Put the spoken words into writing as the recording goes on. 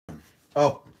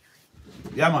Up.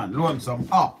 Yeah, man. Lonesome.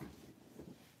 Up.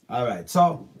 Alright,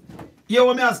 so here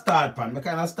when I start, pan, I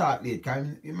kind of start late.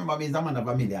 Can you remember me? I'm have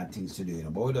a million things to do, you know,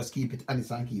 but we just keep it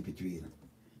honest and keep it real.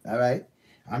 Alright?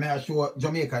 I mean, I show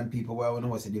Jamaican people where we know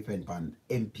what's different pan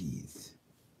MPs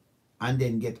and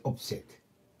then get upset.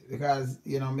 Because,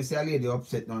 you know, me say a lady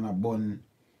upset on a bun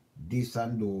this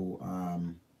and do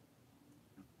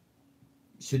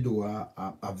she do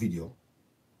a video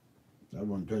that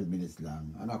one 12 minutes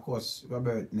long. And of course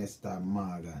Robert Nesta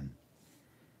Morgan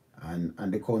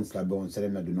and the councilor bound say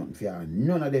them not do nothing for her.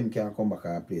 None of them can come back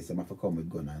to a place. Them have to come with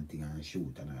gun and thing and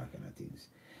shoot and all kind of things.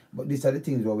 But these are the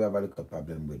things where we have a little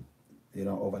problem with, you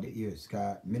know, over the years.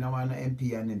 Because I don't want an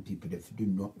MP and them people that do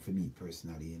nothing for me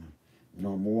personally, you know.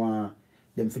 No, I want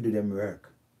them to do them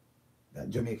work. That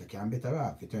Jamaica can better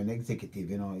off. You turn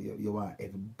executive, you know, you want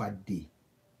everybody.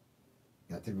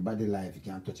 That everybody life, you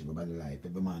can't touch everybody life,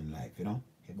 every man life, you know,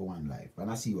 everyone life. And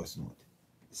I see what's not.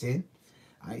 See?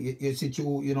 You see,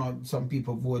 you know, some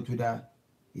people vote with a,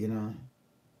 you know,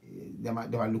 they might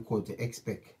look out to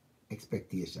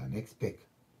expectation,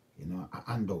 you know,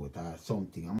 a handout or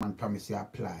something. A man promise you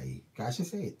apply. Because she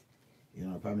say it. You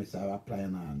know, promise you apply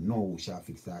and no, she'll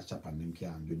fix that shop and them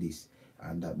can't do this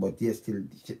and that. But yes, still,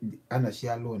 and she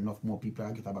alone, enough more people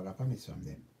get a bag of promise from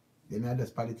them. Them are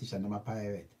just politicians, them are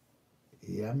pirate.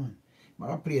 Yeah, man.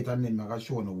 I play it and then I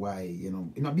show you why, you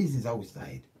know, in a business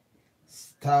outside.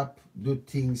 Stop, do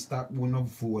things, stop, we not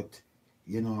vote,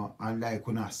 you know, and like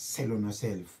we not sell on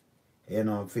yourself, you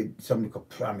know, for some little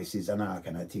promises and all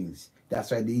kind of things.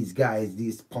 That's why these guys,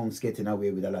 these punks getting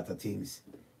away with a lot of things.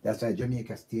 That's why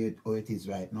Jamaica stayed how it is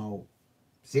right now.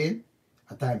 See?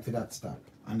 A time for that stop.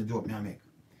 And the joke me I make.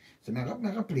 So I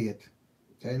got play it.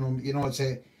 So you know,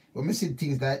 say when we see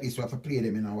things like this, we have to play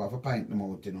them, you know, we have to point them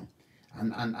out, you know.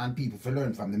 And people to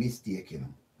learn from the mistake, you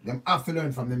know. Them have to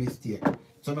learn from the mistake.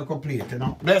 So no complain, you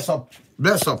know. Bless up.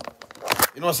 Bless up.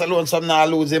 You know, so Lonesome now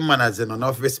losing manners, you know,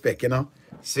 enough respect, you know.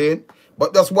 See?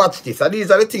 But just watch this. And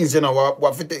these are the things, you know,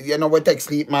 what you know, we take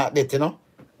sleep mark that, you know.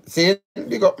 See?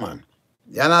 Big up, man.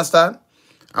 You understand?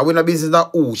 And we no business that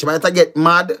who. She might have get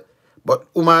mad,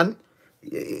 but woman,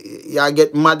 you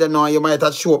get mad, you know, you might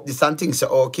have show up this and things, say,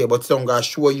 okay, but some gonna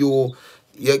show you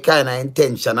your kind of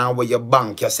intention and where you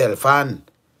bank yourself on.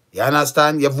 You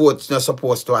understand? Your vote's not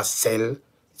supposed to sell.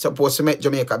 It's supposed to make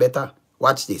Jamaica better.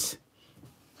 Watch this.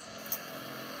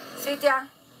 See ya.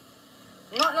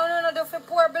 No, do for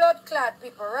poor blood clot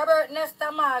people. Robert Nesta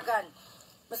Morgan.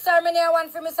 I sorry, me near one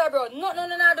for Mr. Bro. No,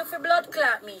 do for blood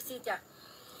clot me, see ya.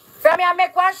 From me, I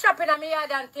make one shopping in my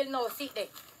yard until now, see there.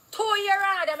 2 years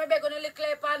on, I beg on the little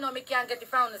paper, no, me can't get it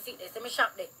from the seat there, so me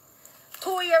shop there. 2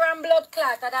 years on blood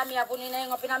clot, that me have put in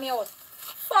hang up in my house.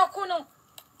 Fuck you know.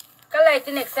 Cause like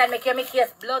the next time, make your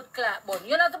case blood clot bun.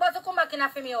 You're not supposed to come back in a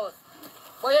for me house.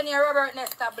 But you need Robert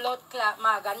Nesta blood clot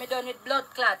Morgan. Me done with blood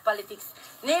clot politics.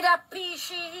 Neither P,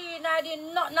 she, he, neither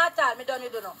nothing at all. Me done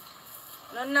with do no.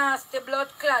 No nasty blood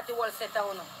clot the whole set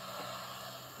of uno.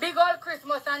 Big old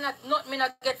Christmas and not me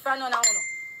not get from none of uno.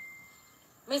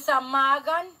 Mr.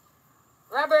 Morgan,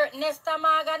 Robert Nesta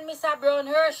Morgan, Mr. Brown,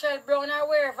 Herschel Brown, or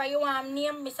wherever you want him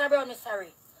name, Mr. Brown, Mr. Ray.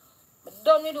 But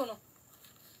done with do no.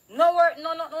 No work,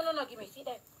 no, give me, see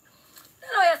that.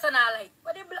 No, yes, and I like.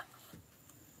 But the blood.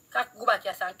 Go back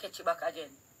yes and catch you back again.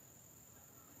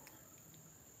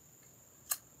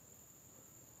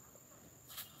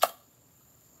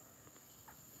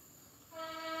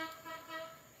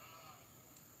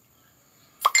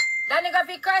 That nigga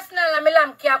be personal and my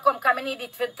lamp can't come because I need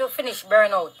it to finish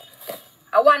burn out.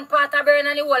 I one part of burn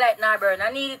and the whole light now burn.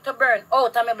 I need it to burn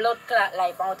out of my blood clot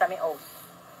life and out of my house.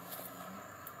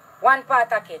 One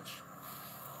part of catch.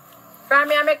 From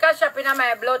me I make a shop in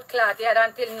my blood clot here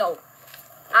until now.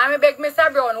 And I beg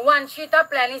Mr. Brown one sheet of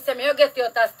plan. He said me you get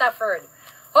it out of Stafford.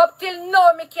 Up till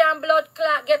now me can't blood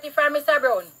clot get it from Mr.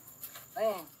 Brown.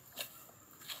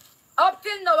 Up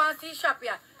till now I see shop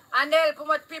here. And they help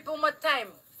much people much time.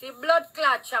 See blood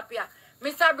clot shop here.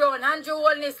 Mr. Brown, Andrew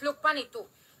Holness look pan it too.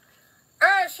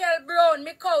 Herschel Brown,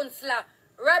 me councilor.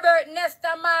 Robert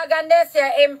Nesta Morgan, they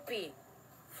say MP.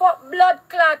 Fuck blood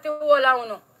clot to all of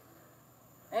uno.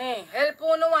 Help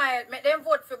uno help. Make them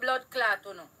vote for blood clot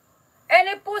uno.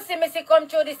 Any pussy me see come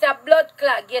through this a blood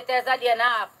clot get as a day and a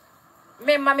half.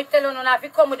 Remember me tell you now if you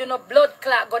come with no blood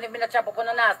clot gonna be no chop up on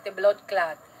a nasty blood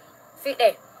clot. See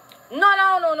there. No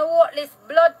vote list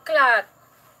blood clot.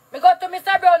 Me go to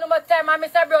Mr. Brown one more time and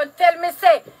Mr. Brown tell me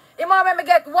say he want me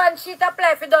get one sheet of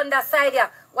ply for down that side here.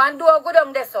 One door go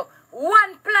down there so.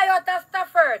 One ply out of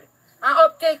Stafford. And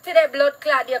up till today blood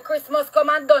clot there. Christmas come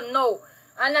and done now.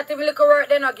 And not even little work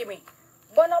they not give me.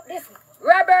 Burn up this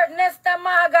Robert Nesta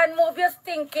Morgan move your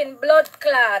stinking blood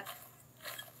clot.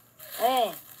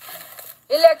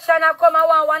 Election a come, I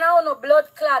want one of no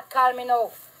blood clot call me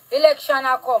now. Election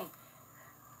a come.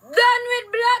 Done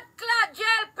with blood clot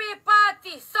JLP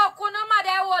party. So kuno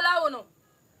mother all uno.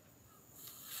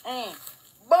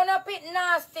 Burn up it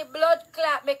nasty blood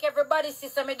clot. Make everybody see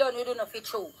so me done with no fit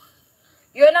true.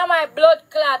 You know my blood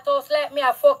clot house like me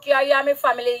a fuck you. You are my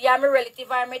family, you are my relative,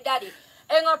 you are my daddy.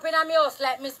 Hang up in my house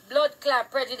like Miss Blood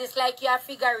Clot prejudice like you are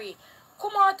figure.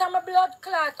 Come out of my blood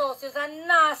clot house. It's a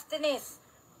nastiness.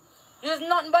 There's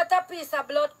nothing but a piece of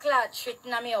blood clot shit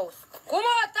in my house. Come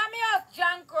out of my house,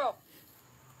 John Crow.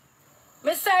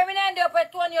 Me sorry, me end up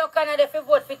with Tony O'Connor if you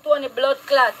vote for Tony Blood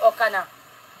Clot O'Connor.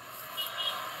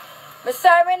 Me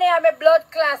sorry, me have my blood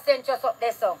clot sent just up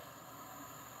there, so.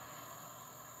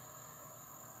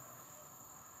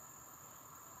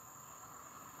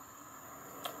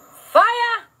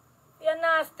 Fire! You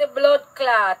nasty blood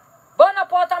clot. Burn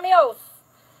up out of my house.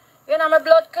 You know my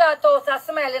blood clot house I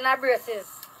smell in our braces.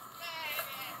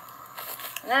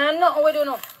 Nah, nothing we do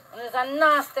now. It's a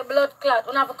nasty blood clot.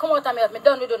 You have to come out of my house. Me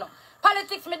done with you now.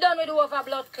 Politics me done with you over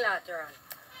blood clot. Right?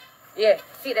 Yeah,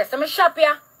 see this. So me shop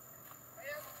here.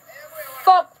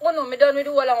 Fuck you, me done with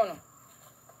you all of you.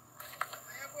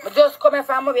 Me just come here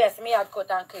from my base. Me had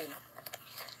cut and clean.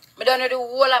 Me done with the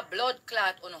whole of blood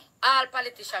clot, you know. All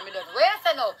politicians me done. Where you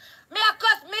say now? Me a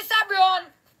cut Mr.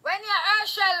 Brown. When you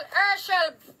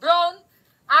Herschel Brown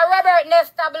and Robert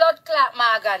Nesta blood clot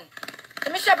Morgan.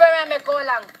 So me shop here make go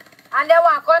long. And they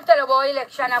want to tell about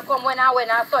election and come when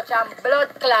and such and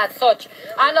blood clot such.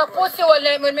 And no pussy will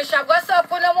let me shop. What's up,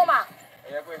 no mama?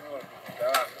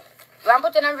 You want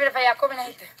to put in a video for you coming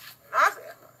here?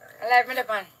 Live me the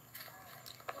pan.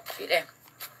 See there.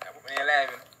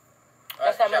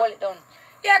 That's how I hold it down.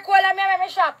 Yeah, call me at my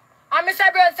shop. And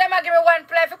Mr. Brown said, give me one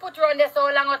play if you put you on there so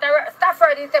long out of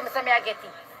Stafford. He said, I get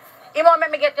it. He won't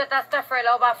make me get it at Stafford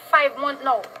over 5 months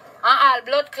now. And all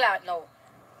blood clot now.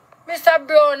 Mr.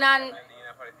 Brown and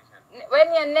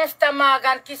when you Nesta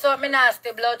Morgan kiss out me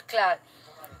nasty blood clot.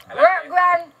 Work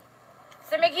grand.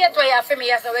 See me get what you have for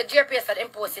me, so with JP said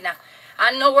imposing now.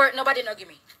 And no work, nobody no give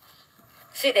me.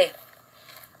 See there.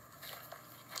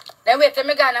 Then wait till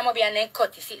me go and I'm be and then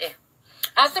cut you, see there.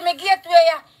 And so me get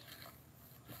where you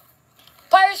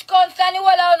parish council and the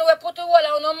wall on we put the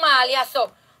wall on the mall here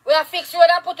so. We have fixed road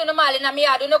and put on the mall in my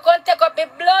yard. You no come take up the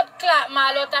blood clot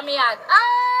mall out of my yard.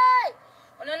 Aye!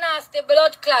 You no nasty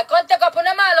blood clot. Come take up on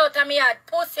the mall out of my yard.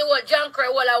 Pussy wall, junk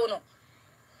wall on you.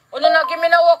 You no give me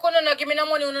no work, you no give me no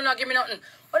money, you no give me nothing.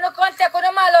 You no come take on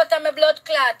the mall out of my blood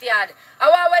clot yard. I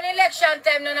want when election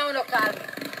time, you no call me.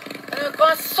 You no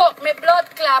come suck me blood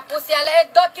clot pussy. I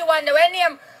let dirty one. When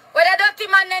name? What a dirty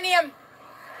man name?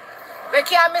 We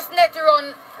can't miss net run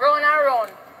and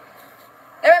round.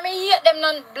 Let me hate them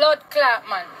non blood clot,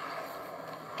 man.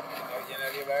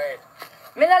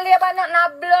 Me no labor nothing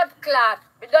a blood clot.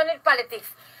 We done with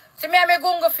politics. See me and me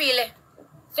gungo feel it.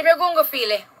 See me gungo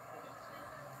feel it.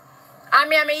 And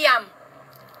me yam.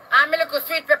 And me little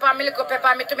sweet pepper, me little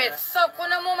pepper, me tomato. So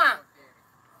kuna mama.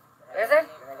 You see?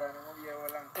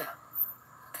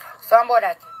 So about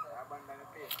that.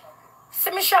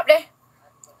 See me shop there.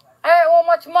 Hey, how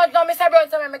much month now, Mr. Brown,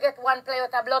 so I get one play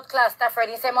with a blood class Stafford.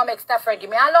 He say, Mom, make Stafford give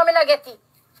me. I know me not get it.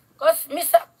 Because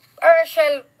Mr.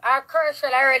 Herschel, or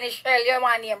Kershel, or any shell, you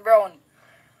want name Brown.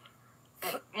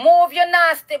 Move your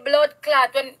nasty blood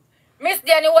clot. When Miss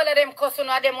Danny, all of them cuss,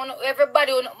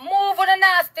 everybody, move on the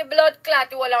nasty blood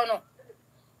clot, you all know.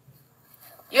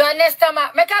 You are Nesta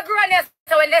Morgan. Make a grow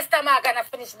Nesta when Nesta Morgan gonna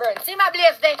finish burn. See my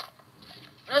blaze there?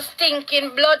 No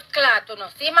stinking blood clot, you know.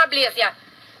 See my blaze here?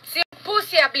 See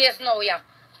pussy a blaze now, yeah.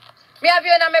 Me have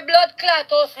you in my blood clot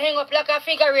house hang up like a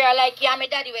figure here like yeah, my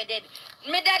daddy we dead.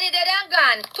 My daddy dead and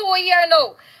gone. 2 years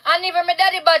now. And even my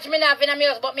daddy badge me not have in my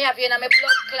house, but me have you in my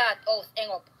blood clot house hang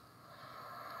up.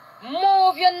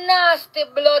 Move your nasty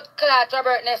blood clot,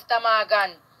 Robert Nesta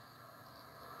Morgan.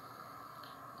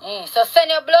 So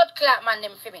send your blood clot man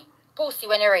them for me. Pussy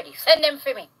when you're ready. Send them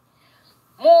for me.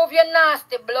 Move your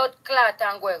nasty blood clot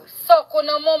and go. Suck on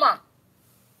no mama.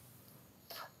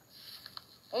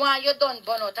 When you done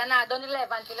burn out, and I done 11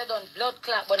 until you done blood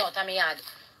clot burn out of my yard.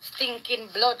 Stinking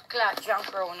blood clot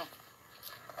junk around.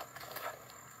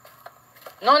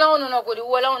 No good. The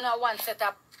whole on one set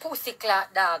of pussy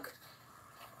clot dog.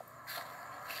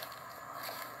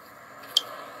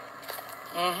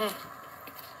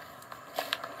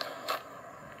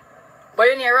 But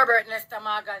you need Robert Nesta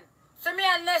Morgan. See me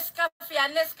a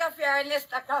Nescafe or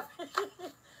Nesta Coffee.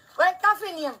 What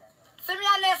coffee name? See me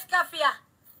a Nescafe.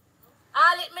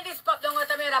 All it me this pop down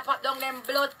out of me, pop down them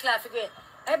blood clot.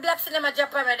 Hey, blacks in them a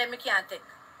Japan, them me can't take.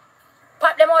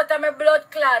 Pop them out of my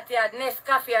blood clot, yeah,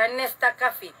 Nescafe or Nesta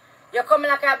Coffee. You come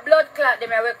like a blood clot, them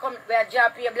we come we are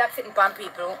JLP black sitting pan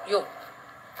people. You.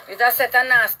 It's a set of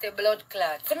nasty blood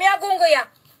clot. So me a gungo ya.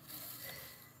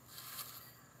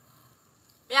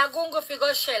 Me a gungo fi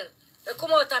go shell. We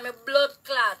come out of me blood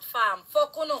clot farm.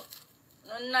 Fuck you no.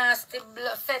 No nasty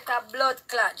set of blood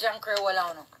clot jankre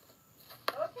wala uno.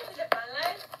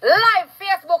 Live,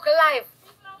 Facebook live.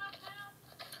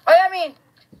 What you mean?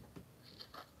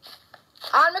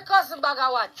 All my cousin bag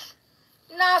a watch.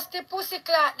 Nasty pussy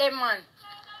clot them man.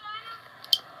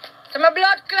 So my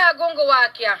blood clot gungo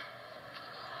walk here.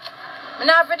 I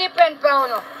not have to depend on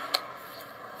you.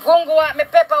 Gungo walk, me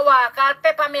pepper walk. All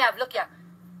pepper me have, look here.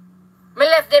 Me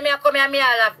left them here, come here, me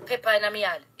all have pepper in my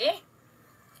yard. Eh?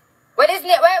 What is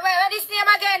name? Where this name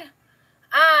again?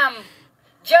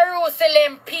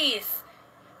 Jerusalem peace.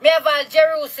 Me have all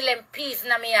Jerusalem peace in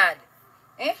my yard.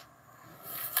 Eh?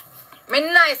 Me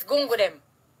nice gungo them.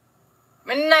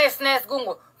 Me nice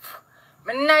gungo.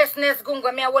 Me nice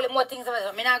gungo. Me have all more things.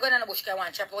 Me not going to the bush because I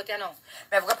want to chop out here now.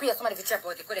 Me have to pay somebody to chop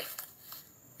out it. Could they?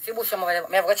 See bush over there.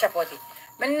 Me have to chop out it.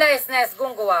 Me nice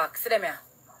gungo walk. See them here.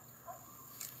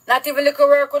 Not even little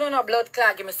work on no blood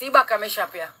clot. Give me see back at my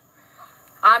shop here.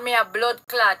 And me a blood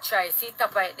clot try. See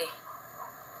top right there.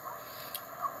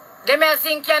 Them a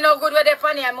zinc you no good with the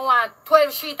pan here. I want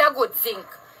 12 sheet of good zinc.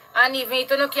 And even if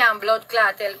you no can blood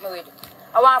clot help me with.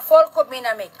 I want full cup me in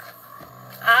a make.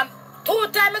 2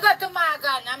 times I go to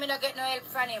Morgan and I don't get no help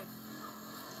from him.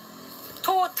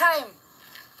 2 times.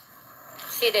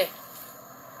 See there.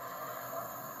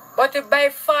 But if by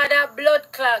father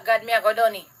blood clot God me a go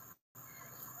done it.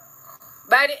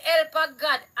 By the help of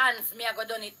God hands me a go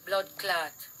done it blood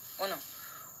clot. Oh no.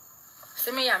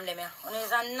 See me am them here. Oh no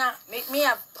is a not. Me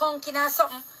have pumpkin or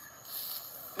something.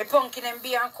 Me pumpkin and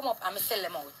beer and come up and me sell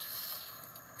them out.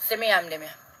 See me am them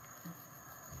here.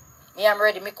 Me am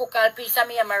ready. Me cook all piece of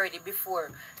me am ready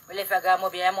before. Me left a go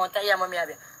be a month of yam me have.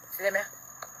 See them here.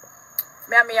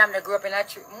 Me am the grow up in a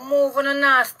tree. Move on a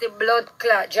nasty blood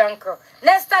clot junker.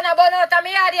 Next time I burn out of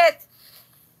me yard yet.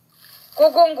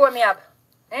 Kugungo me have.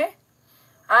 Eh?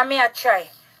 And me a try.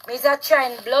 Me is a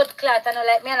trying blood clot. I don't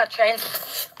like me a not trying.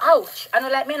 Ouch. I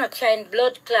don't like me a not trying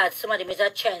blood clot. Somebody me is a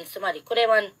trying somebody. Could they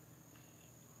man?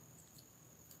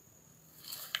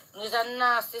 Me is a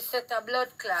nasty set of blood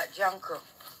clot junker.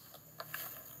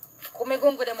 Could me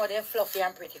go them out them fluffy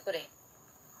and pretty? Could they?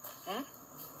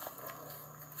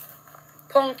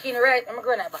 Pumpkin right. I'm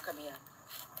going back of me here.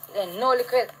 Then no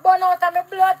liquid. Burn out of my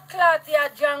blood clot here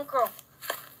junker.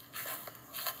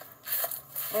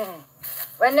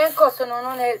 When them cousin no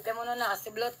help them no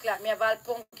nasty blood clot, me have all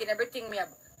pumpkin, everything me have.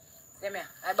 Them here,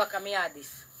 I back of me have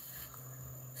this.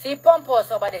 See pump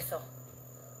house over there so.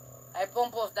 I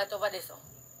pump house that over there so.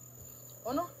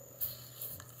 Oh no?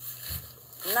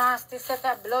 Nasty set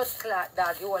of blood clot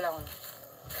dog you all around.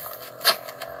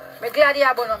 Me glad you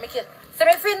have bun up me kill. See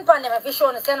me feeding pan them if you show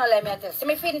no say no let me tell. See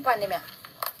me feeding pan them here.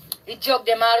 The jug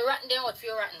them all rotten them out for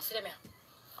you rotten. See them here.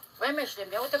 Where mesh them?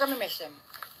 How take me mesh them?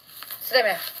 See them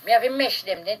here. Me have to mesh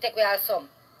them. Then take away all some.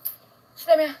 See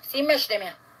them here. See mesh them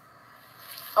here.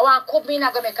 I want to cook me in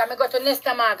a go make. I go to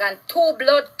Nesta Morgan. 2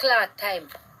 blood clot time.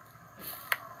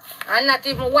 And not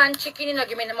even 1 chicken you know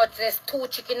give me the much less 2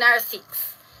 chicken or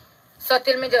 6. So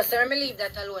till me just say me leave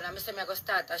that alone and I say me go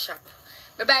start a shop.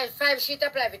 Me buy 5 sheet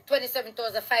of plywood,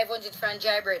 27,500 from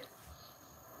dry bread.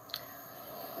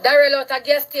 Daryl out a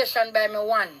gas station buy me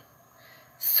 1.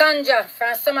 Sanja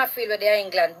from Summerfield with the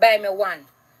England buy me 1.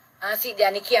 And see there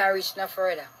and he can't reach no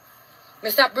further.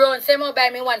 Mr. Brown say me buy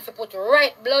me 1 for put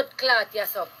right blood clot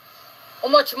yes up. How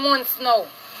much months now?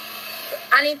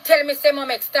 And he tell me say me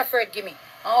make Stafford give me.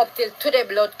 And up till today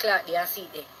blood clot there and see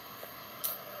there.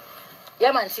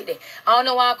 Yeah man see there. I don't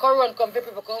know why I can run come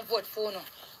people come vote for no.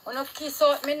 I don't kiss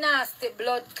out me nasty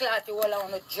blood clot you all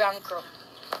on a junker.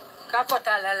 Can cut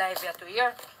all the life here to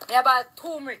here. Me about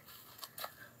 2 milk.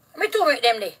 Me 2 milk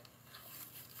them there.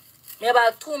 Me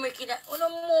about 2 milk in there. I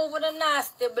don't move with a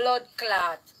nasty blood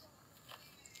clot.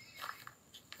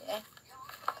 Yeah.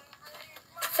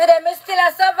 See them me still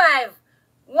a survive.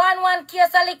 1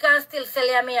 case of liquor and still sell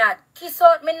ya me yard. Kiss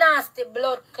out me nasty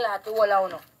blood clot you all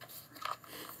on.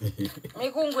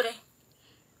 Me gungu de.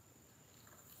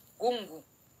 Gungu.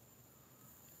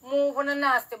 Move on a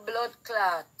nasty blood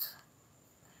clot.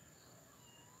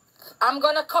 I'm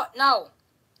gonna cut now.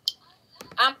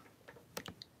 I'm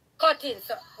cutting.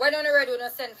 So when you're ready, you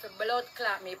send for blood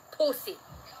clot me pussy.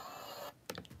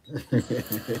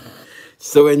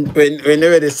 So when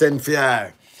you're ready, send for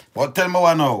her. But tell me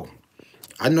what now.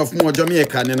 Enough more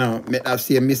Jamaican, you know, I've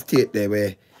seen a mistake there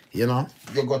where, you know,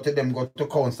 you go to them, go to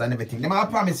council and everything. They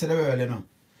might promise you the world, you know.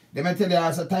 They may tell you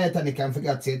as a Titanic and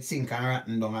forget say it sink and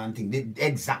rotten down and thing. The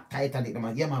exact Titanic,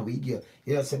 man, yeah man, we give.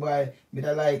 You say boy, me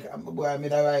da like, boy, me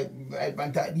da right,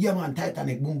 yeah man,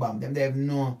 Titanic, boom bam. Them they have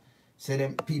no, say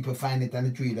them people find it and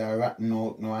the tree that are rotten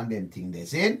out no and them thing they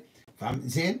see.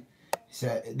 See?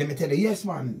 So they may tell you, yes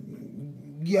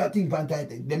man, give a thing pan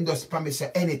Titanic. Them just promise you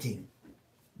anything.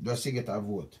 Just to get a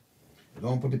vote.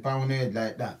 Don't put it on your head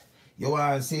like that. You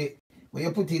want to say, when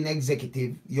you put in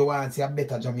executive, you want to see a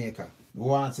better Jamaica. You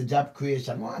want to see job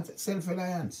creation. You want to see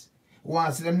self-reliance. You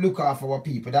want to see them look after our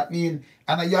people. That means,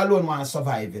 and you alone want to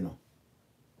survive, you know.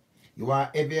 You want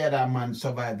every other man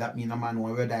survive. That means a man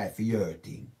will die for your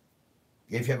thing.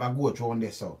 If you ever go through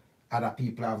this, so other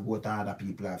people have goat and other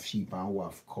people have sheep and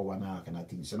wolf, cow and all kind of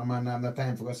things. So no man have the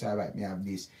time for us to say, all right, me have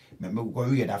this. Me go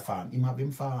read a farm. Him have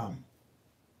him farm.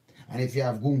 And if you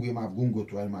have gungo, you have gungo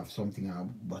too, and you have something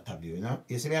about you, you know.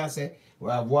 You see what I say? We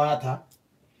have water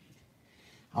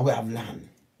and we have land.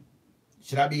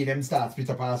 Should I be them start split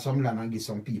up some land and give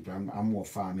some people and more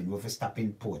farming? We have to stop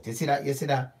in port. You see that?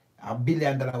 $1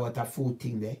 billion worth of food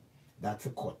thing there, that's a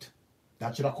cut.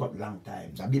 That should have cut long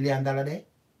time. $1 billion there,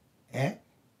 eh?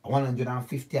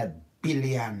 150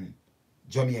 billion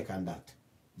Jamaican that.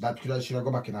 That should have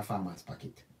go back in a farmer's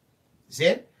pocket.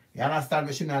 See? You understand?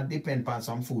 We should not depend on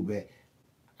some food where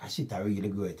a shit are really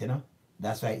great, you know?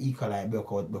 That's why E. coli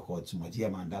broke out so much. Yeah,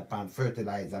 man, that pan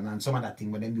fertilizer and some of that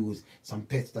thing when them use some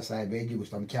pesticide where you use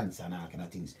some cancer and all kind of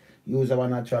things. Use our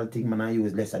natural thing, man, and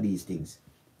use less of these things.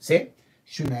 See?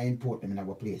 Should not import them in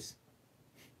our place.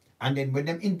 And then when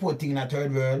them importing in a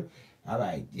third world, all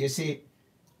right, you see,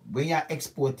 when you're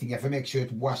exporting, you have to make sure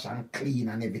it wash and clean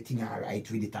and everything all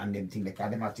right with it and them things. Like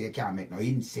them have to, you can't make no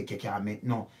insect, you can't make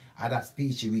no other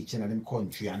species reaching in them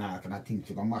country and all kind of things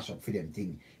to go mash up for them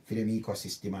thing, for them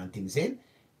ecosystem and things. Eh?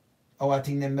 Our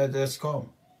thing them just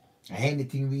come. And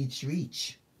anything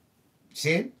reach.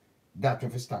 See? That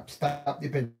have to stop. Stop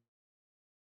depending.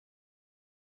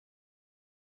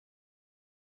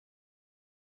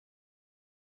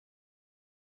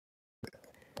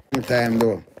 Time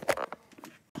though.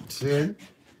 See?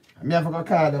 Me have to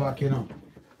call you back, you know.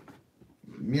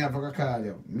 Me have to call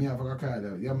you.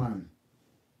 Yeah, man.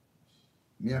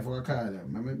 Me have to call you.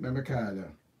 Me call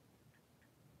you.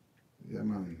 Yeah,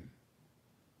 man.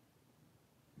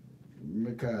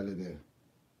 Me call you there.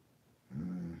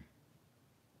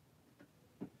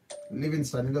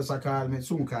 Livingston, he just call me.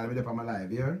 Soon call me. They're on my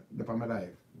live, yeah? They're on my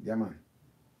live. Yeah, man.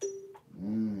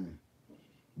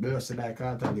 But you see like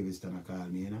Carter Livingston call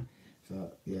me, you know?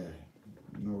 So, yeah.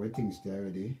 You know, we things there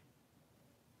already.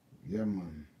 Yeah,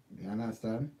 man. You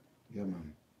understand? Yeah,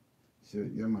 man. So,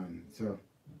 yeah, man. So,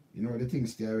 you know, the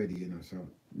things there already, you know. So,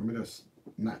 let me just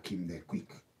knock him there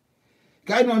quick.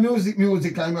 Because I know music,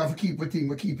 and we have to keep the thing,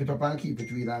 we keep it up and keep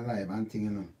it real and live and thing,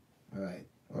 you know. Alright.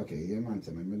 Okay, yeah, man.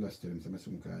 So, I just tell him, so I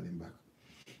soon call him back.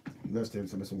 Just tell him,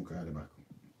 so I soon call him back.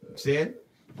 See it?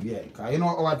 Yeah, because you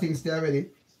know our things there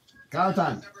already.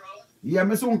 Carlton. Yeah,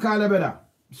 I soon call you, brother.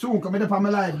 Soon come up on my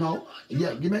live now.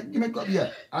 Yeah, give me a cup,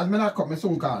 yeah. As me not come, I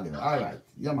soon call you. Alright.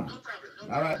 Yeah, man.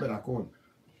 Alright, brother, cool.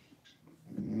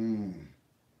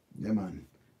 Yeah, man.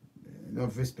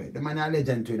 Enough respect. The man a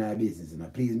legend to in our business, you know.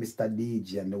 Please, Mr.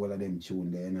 DJ and the whole of them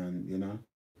tune there, and you know.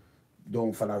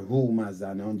 Don't follow rumors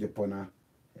and 100 pounder.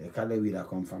 Cali that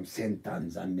come from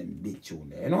sentence and them big tune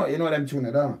there. You know them tune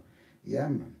there, don't you? Yeah,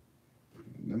 man.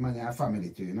 The man a family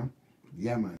too, you know.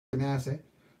 Yeah, man. You know what I say?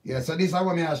 Yeah, so this is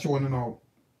what me I show you now.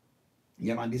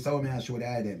 Yeah, man, this is how me I show the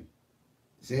item.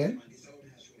 See?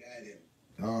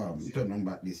 Oh, turn on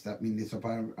back this. That means this up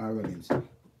our runnings.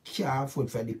 Can't afford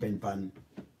for depend on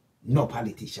no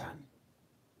politician.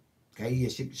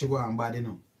 Because she go on bad, you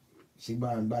know. She go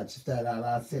on bad. She style all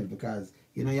herself because,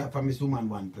 you know, you have promised woman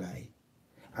one ply.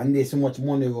 And there's so much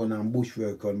money run and bush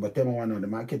work on, but tell me one of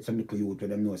them, I get some little youth to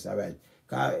them know, so right.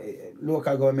 Because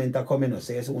local government are coming,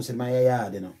 so you soon see my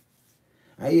yard, you know.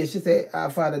 And yeah, she say, our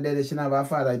father dead, she have our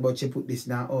father, but she put this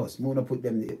in our house. I don't put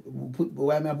them,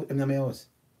 why am I put them in my house?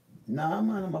 Nah,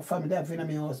 man, I'm a family, they're in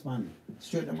my house, man.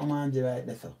 Straight up my man, right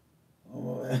there, so.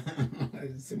 Oh,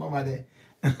 see mama there.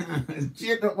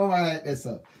 Straight up mama right there,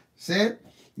 so. See?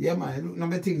 Yeah, man, look,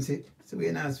 number things, see? So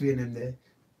we're not swaying them there.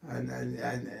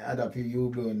 And other people, you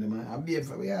blowing them, man. I'll be here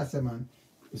for we ask them, man.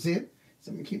 You see?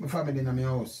 So I keep my family in my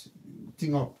house.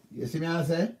 Thing up. You see me, I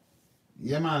say?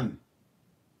 Yeah, man.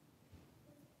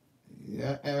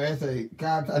 Yeah, I say,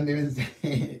 can't and even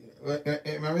say,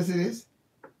 remember see this?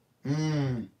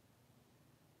 Can't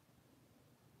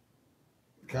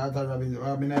and Robin,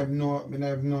 well, I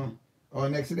have no, oh,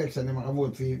 next election, they might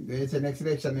vote for him. They say next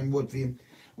election, they vote for him.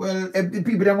 Well, if the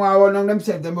people, them want to hold on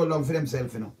themselves, they hold on for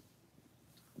themselves, you know.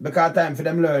 Because time for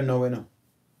them learn now, you know.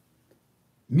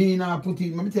 Me not put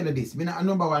in, let me tell you this. Me not,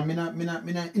 number one, me not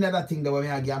in that thing that when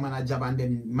I give a man a job and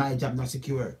then my job not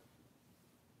secure.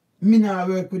 Me not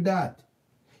work with that.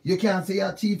 You can't say you're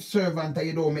a chief servant and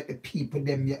you don't make the people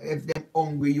them, if them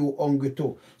hungry, you hungry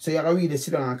too. So you can really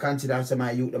sit down and consider and say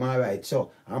my youth them alright.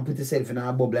 So and put yourself in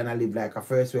a bubble and I live like a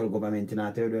first world government in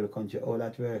a third world country. All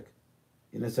that work.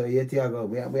 You know, so 80 ago,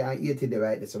 we are 80 the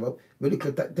right. So we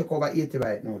little take over 80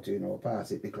 right now to, you know,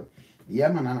 pass it little. Yeah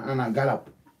man, and a gallop.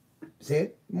 See?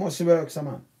 Must work some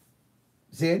man.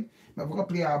 See? But if I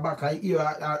play our back, I hear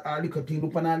a little thing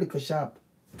up on a little shop.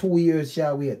 2 years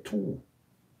shall wait. 2.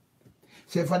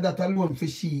 So for that alone, for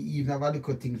she even have a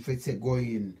little thing for say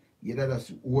going, you know,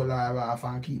 just hold her off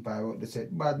and keep her out. They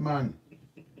said, bad man.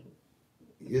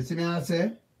 You see me I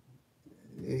say?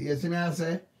 You see me I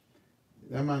say?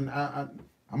 Yeah man,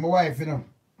 I'm a wife, you know.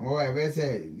 I'm a wife. I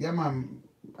say, yeah man,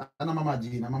 I'm a mama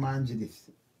Jean, I'm a mama Angie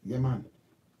this. Yeah man.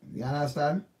 You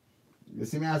understand? You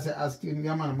see me I say, asking,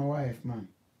 yeah man, I'm a wife, man.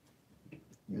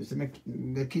 You see me,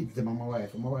 the kids, them, I'm a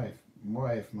wife,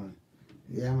 man.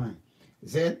 Yeah man. You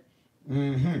see it?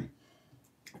 Mm-hmm.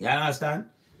 You understand?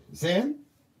 See?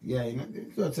 Yeah, you know,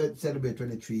 just celebrate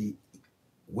 23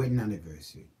 wedding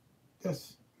anniversary.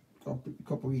 Just a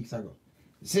couple weeks ago.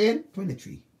 See?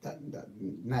 23. That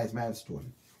nice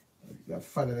milestone. Your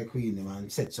father the queen, man,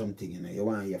 said something, you know, you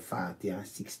want your 40 and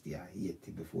 60 or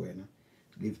 80 before, you know.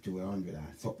 Live to 100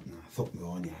 and something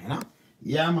on you, you know?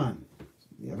 Yeah, man.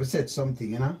 You ever said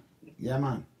something, you know? Yeah,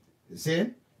 man. You see?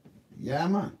 Yeah,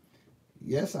 man.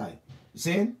 Yes, I.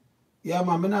 See? Yeah,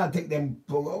 man, I not take them,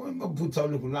 put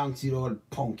some little long seed old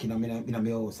punk in my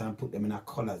house and put them in a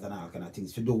colors and all kind of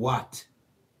things. To do what?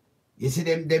 You see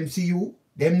them see you,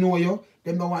 them know you,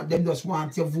 them don't want, them just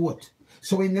want your vote.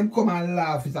 So when them come and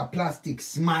laugh, it's a plastic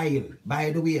smile, by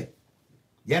the way.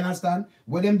 You understand?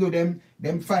 What them do, them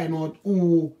find out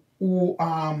who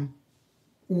are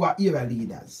era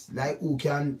leaders, like who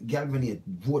can galvanize,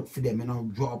 vote for them, you know,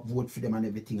 drop vote for them and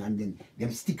everything, and then them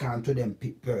stick on to them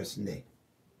person there.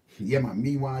 Yeah man,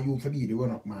 me want you to be the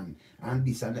run up man. And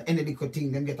this and any little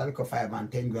thing, them get a little 5 and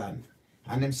 10 grand.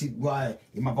 And them see, boy,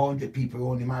 him have 100 people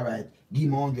on him, alright, give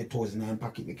him 100,000 and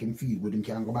pocket, make him feel good, him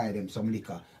can go buy them some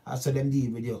liquor. I saw them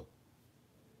deal with you.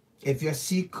 If you're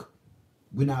sick,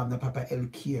 we don't have no proper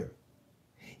health care.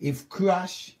 If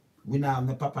crash, we don't have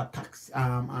no proper tax,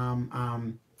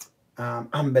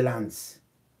 ambulance,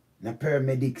 no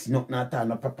paramedics, nothing at all,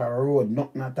 no proper road,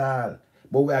 nothing at all.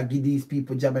 But we are give these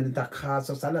people job and it costs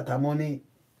us a lot of money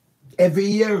every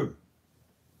year.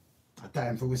 A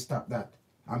time for we stop that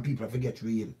and people forget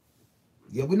real.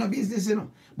 Yeah, we no business, you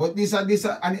know. But this and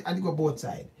it go both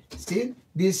sides. See,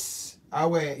 this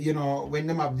where, you know, when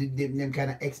them have them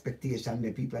kind of expectation,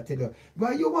 the people tell you,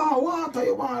 well, you want water,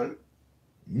 you want.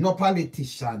 No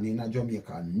politician in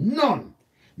Jamaica, none,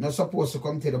 not supposed to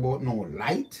come tell about no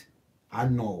light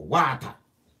and no water.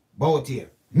 Both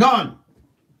here. None.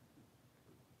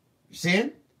 You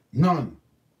see? None.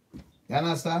 You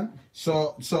understand?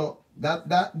 So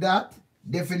that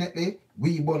definitely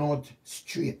we burn out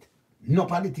straight. No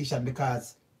politician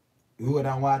because road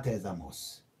and water is a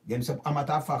must. Them some a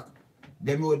matter of fact,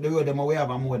 them aware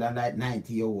of more than like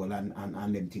 90-year-old and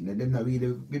them thing. Them not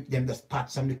really them just patch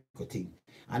some little thing.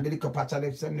 And the little patch of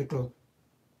them some little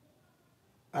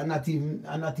and not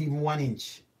even 1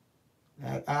 inch.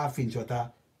 Like half inch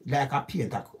water, like a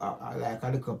paint, like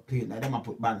a little paint, like them a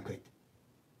put banquet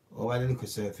over the little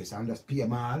surface and just pay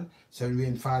them all. So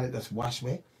rain fall, it just wash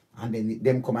away. And then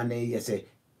them come and they say,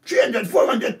 300,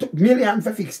 400 million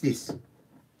for fix this.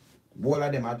 All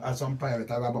of them are some pirate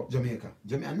about Jamaica.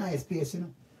 Jamaica a nice place, you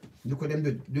know. Look what them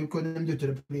do to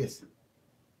the place.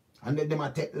 And them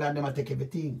a take land, them a take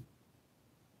everything.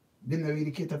 They don't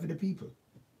really cater for the people.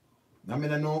 I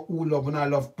mean, I know who love and I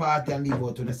love party and leave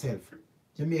out to themselves.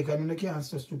 Jamaica, you can't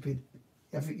so stupid.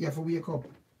 You have to wake up.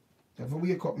 You have to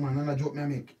wake up, man. And a joke me I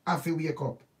make. I have to wake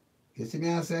up. You see me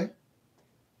I say? You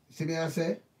see me I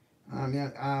say? I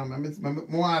want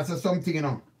to say something, you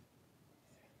know.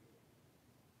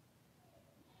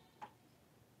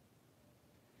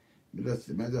 I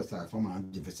just ask for my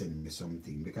auntie for sending me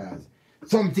something because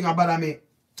something about me.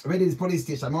 Ready this police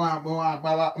station. I have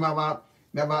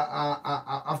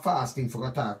a fasting for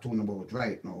to talk to him about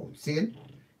right now. See?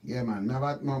 Yeah, man. I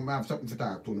have something to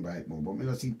talk to him about now. But I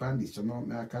don't see this. So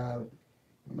I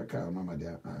call Mama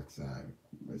there and ask her.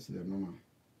 I say, Mama.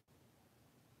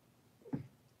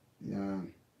 Yeah.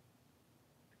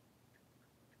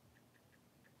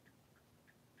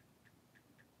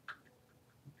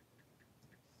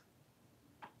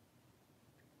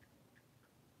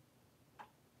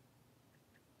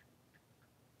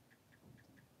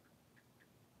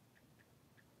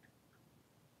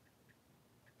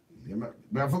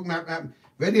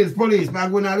 When there's police,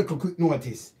 I'm going to look a quick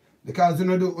notice. Because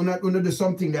you do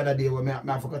something the other day where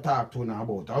I forgot to talk to you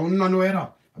about. I don't know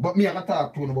enough. But me I can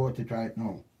talk to you about it right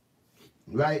now.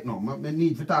 Right now. I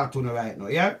need to talk to you right now,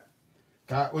 yeah?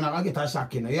 Because when I get a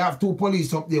shock, you know, you have 2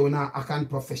 police up there when I act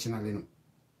unprofessionally, you know.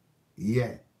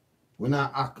 Yeah. When I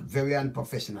act very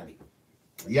unprofessionally.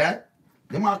 Yeah?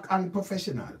 They act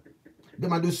unprofessional. They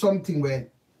might do something where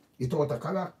it's out of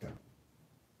character.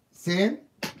 See?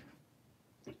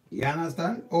 You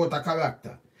understand? Out of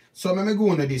character. So let me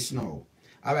go into this now.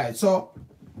 Alright, so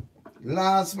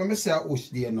last let me say how much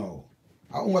there now.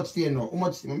 How much there now? How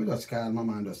much let me just call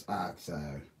mama and just ask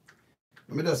her.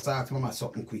 Let me just ask mama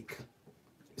something quick.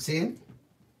 See?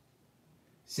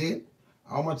 See?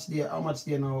 How much there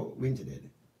now winter did?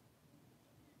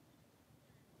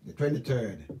 The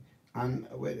 23rd. And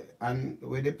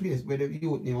where the place where the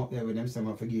youth name up there with them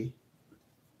some I forget.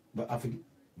 But I forget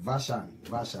Vashan.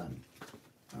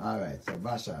 Alright, so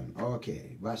Vashan.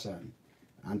 Okay, Vashan.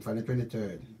 And for the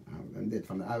 23rd. I'm dead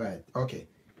from the alright, okay.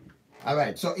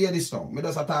 Alright, so here this now. Me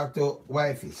just talk to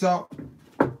wifey. So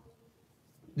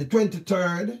the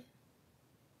 23rd,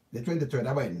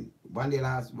 I went one day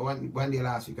last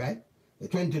week, right? The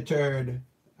 23rd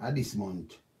of this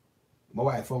month, my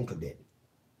wife uncle dead.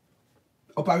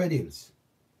 Up at Red Hills.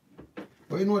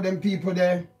 But you know them people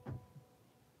there,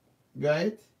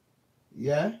 right?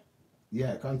 Yeah?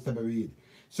 Yeah, Constable Reed.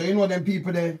 So you know them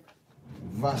people there,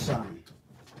 Vashan.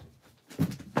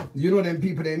 You know them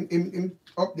people there, him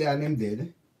up there and him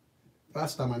dead.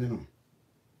 Pastor man, you know.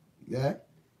 Yeah?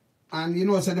 And you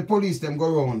know, so the police them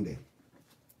go around there.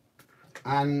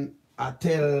 And I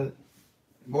tell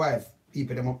my wife,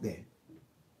 people them up there.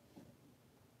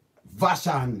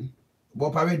 Vashan, go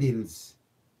up Red Hills.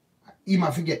 He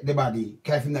might forget the body.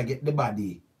 If he not get the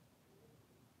body,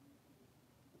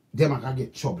 them can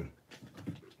get trouble.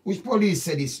 Which police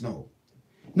said this now?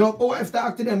 No, my wife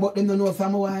talk to them, but them don't know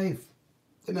from my wife.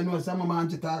 They don't know some my man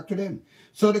to talk to them.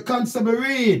 So the constable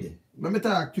Reed, let me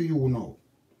talk to you now.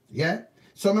 Yeah?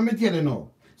 So let me tell you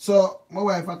now. So my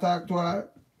wife I talk to her,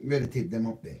 relative them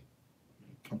up there.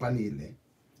 Up on hill there.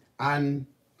 And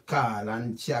call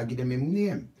and she give them him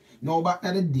name. Now back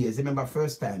in the days, remember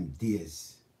first time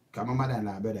days. Because my mother and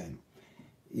her brother,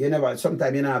 you never,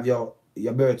 sometimes you don't have your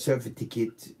birth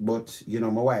certificate, but you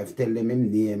know, my wife tell them him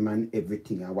name and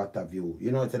everything and what have you.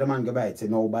 You know, so the man go by it say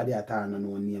nobody at all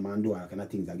no name and do all kind of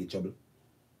things that get trouble.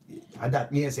 And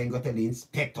that me saying go tell the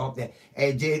inspector up there,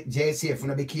 hey JCF,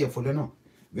 you be careful, you know.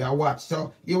 We are watch.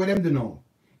 So you with them do know.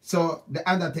 So the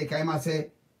undertaker I must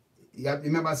say, you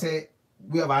remember say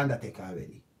we have an undertaker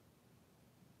already.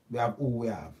 We have who we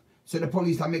have. So the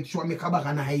police will make sure make a bag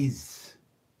of noise.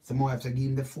 So my wife to give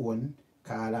him the phone,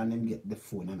 call and him get the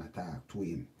phone and talk to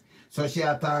him. So she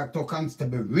talked to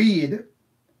Constable Reed,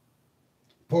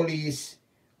 police,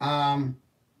 through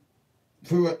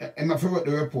the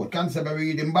report. Constable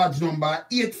Reed in badge number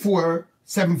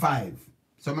 8475.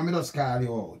 So let me just call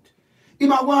you out.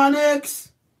 Him a one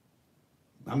X.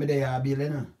 I'm there a bill, you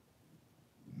know.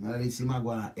 Now this him a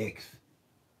one X.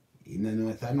 You know,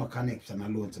 if I no connection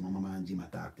alone, so my mama and Jim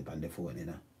talked on the phone, you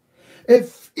know.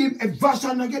 If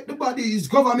Vashan not get the body, it's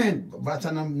government.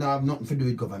 Vashan no have nothing to do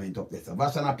with government up there. So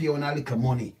Vashan pay on a little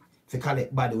money to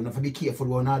collect body. You have to be careful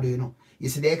what you do, you know. You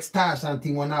see the extortion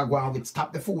thing when I go on with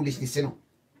stop the foolishness, you know.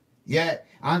 Yeah.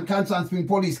 And Constant Spring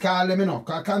police call them, you know.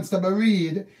 Constable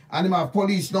Reed and him have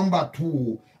police number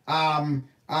 2.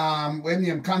 When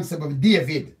name Constable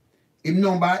David. Him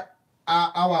number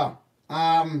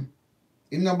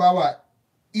him number what?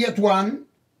 81.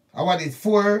 What is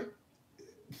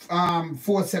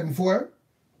 474.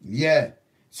 Yeah.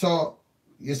 So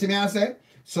you see me I say?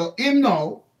 So him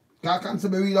now,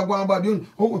 Constable Reed go on about you.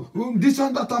 This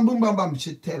and that and boom bam bam.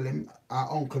 She tell him her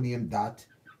uncle name that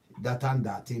and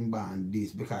that him ban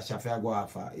this because she have go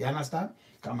off. You understand?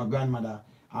 Because my grandmother,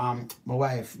 my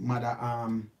wife, mother, our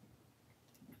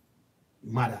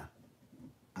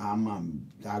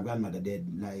grandmother dead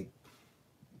like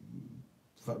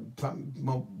from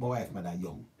my wife mother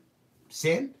young.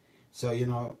 Same? So you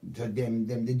know, to them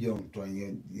did young to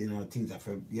you know things are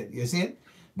for you see?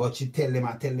 But she tell them,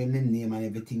 I tell them the name and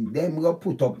everything. Them go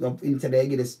put up into the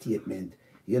get a statement.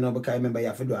 You know, because I remember you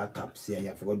have to do a taps here, you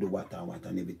have to go do what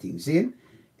and everything. See?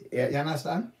 You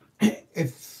understand?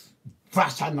 If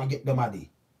Fashion not get the body,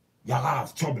 you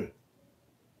have trouble.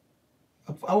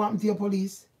 I want to your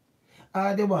police.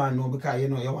 They want to know because you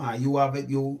know you have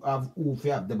who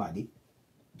have the body.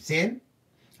 See?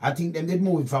 I think them did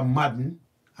move from Madden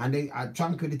and they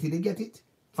Tranquility they get it.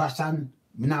 Fashion,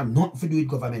 me not have nothing to do with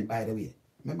government by the way.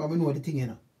 Remember we know the thing, you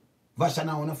know. Fashion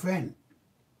now a friend.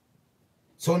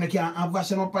 So you can't have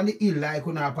version up on the hill like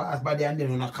you not pass by the and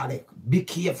then you not collect. Be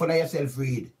careful of yourself,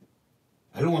 Reed.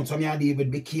 Alone some you deal with,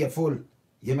 be careful.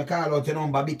 You may call out your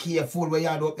number, be careful where you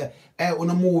are up there. Hey, when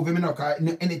you move him, you know,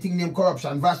 anything named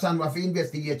corruption, version will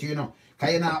investigate you, know.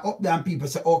 Because you're not up there and people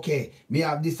say, okay, me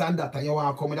have this and that, and you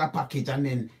want to come with a package and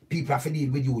then people have to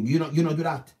deal with you. You know do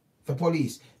that for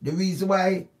police. The reason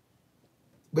why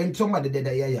when somebody did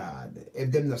a yard,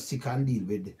 if them not sick and deal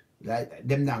with, like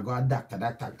them not go a doctor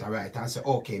right and say,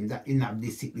 okay, you have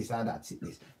this sickness or that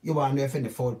sickness. You want to offend the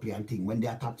foul play and thing when they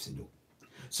autopsy do.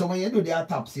 So when you do the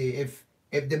autopsy, if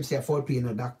them say foul play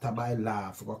no doctor by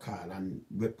law for go call and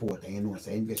report and you know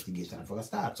say investigation for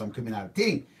start some criminal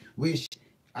thing which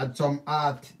had some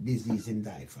heart disease in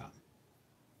die from.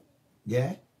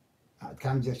 Yeah?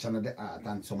 Congestion of the heart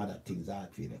and some other things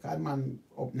heart failure. Because man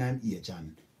up 9 age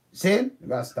and same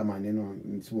Rasta man, you know,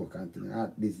 in smoke and thing,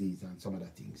 heart disease and some other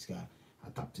things.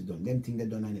 Autopsy done. Them things they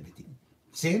done and everything.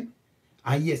 Same?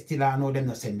 And yes, still I know them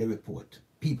not send the report.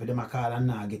 People them a call and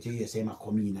now get you here, say them a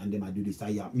come in and them a do this,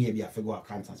 maybe I forgot a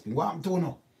cancer spin. What I'm told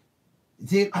now?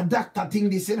 Say a doctor thing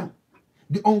this, you know.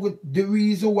 The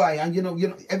reason why, and you know,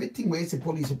 everything where you say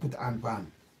police will put on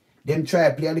pan. Them try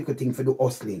to play a little thing for the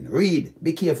hustling. Read,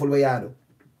 be careful where you do.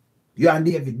 You and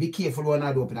David, be careful when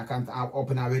I do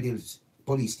open a radio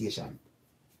police station.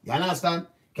 You understand?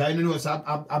 Because you know,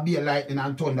 so I be a lightning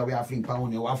and thunder we are fling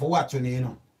pound you. I have to watch you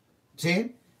know.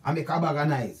 See? I make a bag of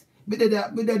nice. But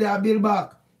they build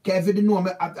back. Because if you know,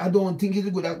 I don't think it's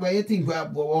good. That's why you think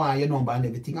why your number and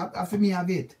everything. For me have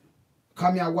it.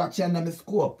 Come here watch you under the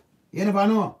scope. You never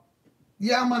know.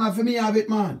 Yeah, man, for me have it,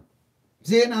 man.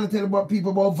 See, and I tell about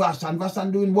people about Vashan.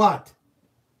 Vashan doing what?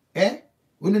 Eh?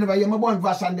 We never hear my bond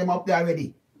Vashan them up there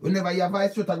already. We never hear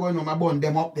vice shooter going on my bond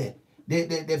them up there.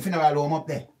 The funeral home up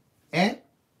there. Eh?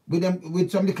 With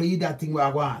some little that thing we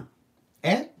are going.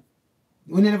 Eh?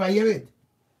 We never hear it.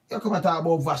 You come and talk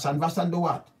about Vashan. Vashan do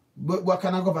what? What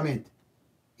kind of government?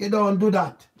 You don't do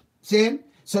that. See?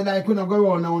 So like when you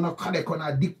go around and you collect on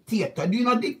a dictator. Do you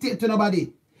not dictate to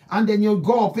nobody? And then you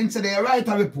go up and say they write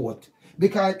a report.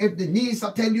 Because if the niece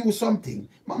tell you something,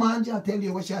 Mama Anja tell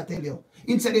you what she tell you.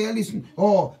 Instead they listen,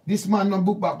 oh, this man no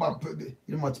book back. You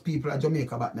know much people at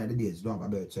Jamaica back in the days don't have a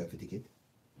birth certificate.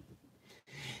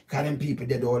 Because them people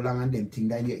dead all long and them thing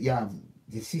that you have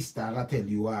the sister that tell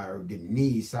you or the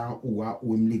niece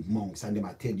who live monks and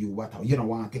them tell you what you don't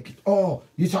want to take it. Oh,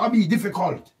 this will be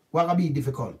difficult. What will be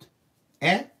difficult?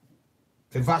 Eh?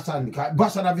 For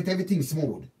Vashan have it everything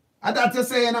smooth. And that's you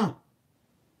say, you know.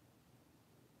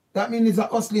 That means it's a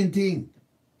hustling thing.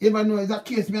 Even though it's a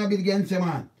case may be against you,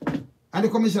 man. And the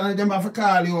commissioner them have to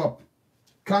call you up.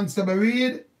 Constable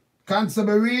Reed,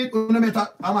 no matter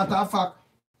a matter of fact,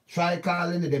 try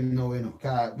calling them now, you know.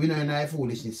 Because we know in our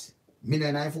foolishness. Me know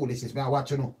in our foolishness. Me I watch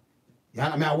you know.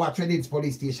 Yeah, me I watch this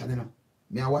police station, you know.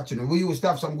 Me I watch you know. We used to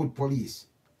have some good police.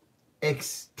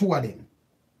 Two of them.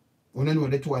 We don't know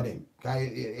the two of them.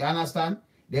 You understand?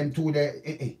 Them two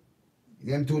the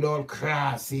all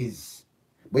crosses.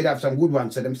 But have some good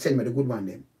ones, so them send me the good one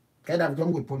them. Because have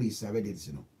some good police already,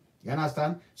 you know. You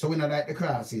understand? So we not like the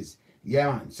crosses.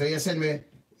 Yeah, man. So you send me,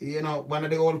 you know, one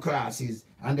of the old crosses,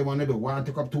 and they want to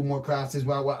take up 2 more crosses.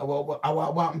 What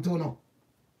happened to now?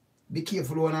 Be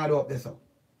careful when I do up there, so.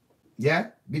 Yeah?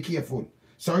 Be careful.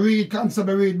 So read,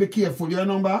 Constable Reed, be careful. Your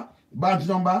number, badge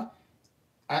number,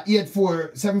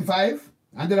 8475,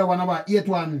 and the other one number,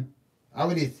 81, how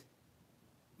is it?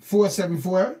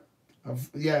 474.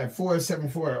 Yeah,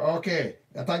 474. Okay.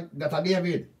 That's a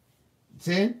David.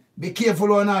 See? Be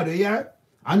careful on that, yeah?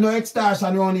 And no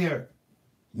extortion around here.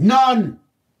 None.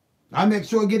 And make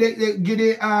sure get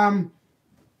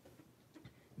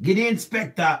the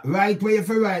inspector right where you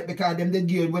for right because them the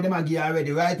deal with them a give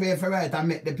already. Right where you for right and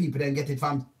make the people then get it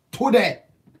from today.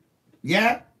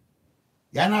 Yeah?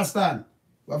 You understand?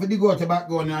 But if they go to back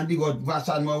going and they go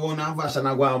Vashan more one and Vashan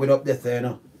and go on with up there, you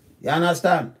know. You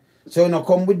understand? So you know,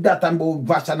 come with that and about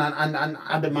Vashan and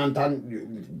adamant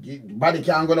and body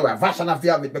can't go nowhere. Vashan have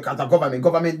to have it because the government.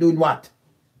 Government doing what?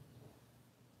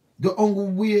 The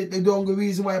only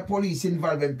reason why police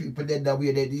involving people dead that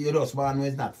way, the just man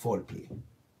is not foul play.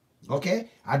 Okay?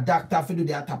 A doctor have to do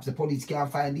the autopsy. Police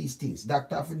can't find these things.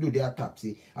 Doctor have to do the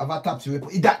autopsy. Have a autopsy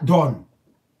report. Is that done?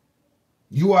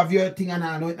 You have your thing and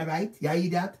I know it, right? You hear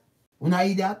that? When I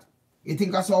hear that? You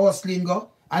think I saw hustling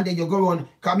go? And then you go on,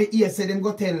 come here, say them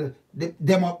go tell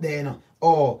them up there, you know,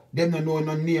 oh, them don't know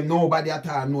no name, nobody at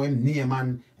all know him name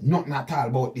and nothing at all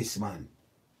about this man.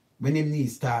 When him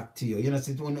needs to talk to you, you know,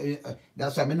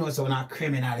 that's why I know so not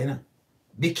criminal, you know.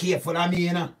 Be careful of me,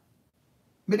 you know.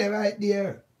 But they're right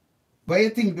there. But you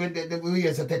think the way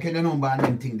you're taking the number and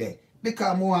them thing there,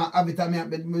 Because I want have it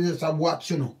and me just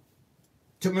watch, you know.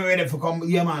 To me ready for come,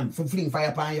 yeah, man, for fling fire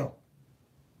upon you.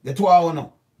 The two of you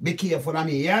know. Be careful of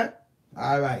me, yeah?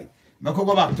 Alright. I could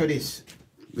go back to this.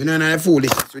 We don't have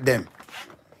foolishness with them.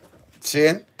 See?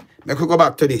 I could go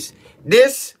back to this.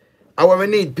 This, I want we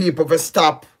need people to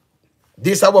stop.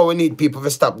 This is what we need people to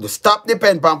stop. Stop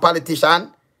depend on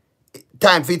politician.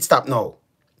 Time for it stop now.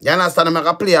 You understand? I'm going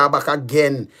to play back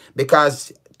again.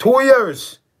 Because 2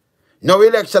 years, no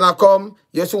election will come,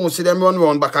 you soon see them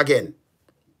run back again.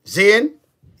 See?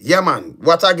 Yeah, man.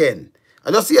 What again? I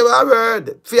just hear a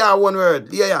word. Fear one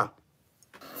word. Yeah.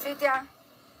 Sit here.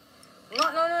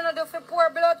 No, do for poor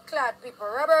blood clot people.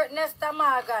 Robert Nesta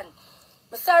Morgan.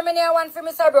 I sorry, me near one for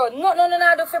Mr. Bro.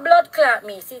 No, do for blood clot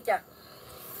me. Sit here.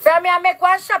 From me, I make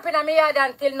one shopping in my yard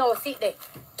until now. Sit there.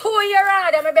 2 years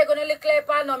on, I beg on the little clip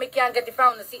now. Me can't get it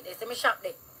from the sit there. So me shop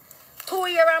there. 2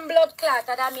 years on blood clot.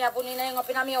 That me have one hang up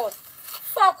in my house.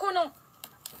 Fuck you know.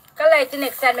 Cause like the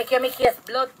next time, make your case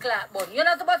blood clot. But you're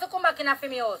not supposed to come back in a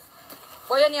my house.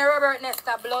 But you need Robert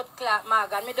Nesta blood clot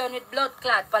Morgan. Me done with blood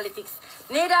clot politics.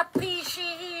 Neither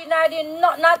PCE, neither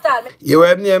not all. You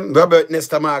have name Robert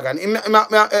Nesta Morgan.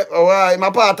 I'm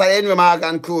a part of Henry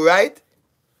Morgan crew, right?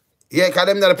 Yeah, because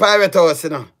them the pirate house, you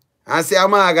know. And see a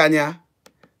Morgan, yeah?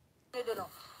 You don't know.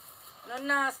 No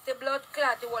nasty blood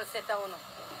clot you all set down.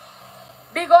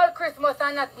 Big old Christmas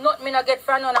and not me not get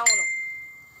from none of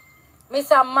you.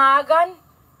 Mr. Morgan,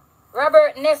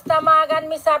 Robert Nesta Morgan,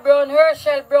 Mr. Brown,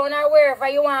 Herschel Brown, or wherever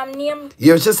you want name.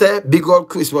 You should say, big old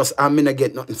Christmas and me not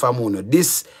get nothing from you.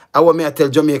 This, I want me to tell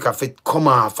Jamaica if it come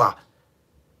off.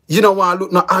 You don't want to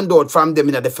look no handout from them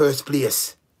in the first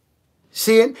place.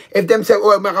 See, if them say,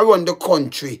 oh, I'm going to run the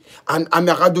country and I'm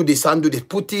going to do this and do this,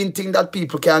 put in things that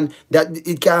people can, that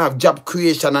it can have job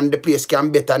creation and the place can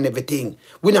better and everything.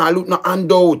 We not look no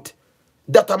handout.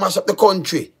 That mash up the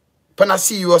country. When I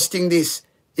serious thing this.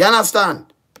 You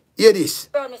understand? Hear this.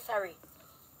 Brown, sorry.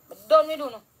 But don't me do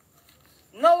no.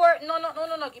 No work,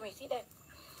 no, give me. See that?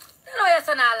 You know yes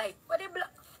and I like. But the blood.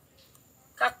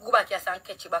 Can't go back yes and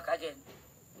catch you back again.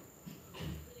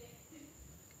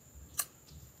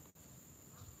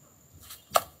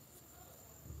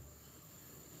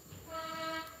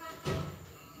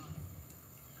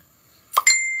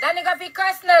 That nigga be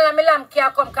personal and my lamp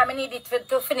can't come because I need it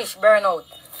to finish burn out.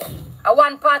 I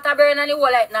want part of burn and the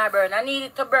whole light not burn. I need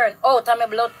it to burn out of my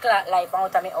blood clot life and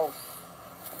out of my house.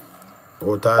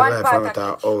 Out of life and out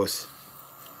of house.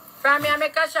 From me I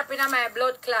make a shop in my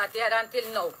blood clot here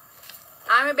until now.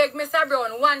 And I beg Mr.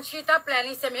 Brown one sheet of plan.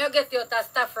 He said me you get it out of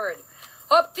Stafford.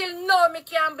 Up till now me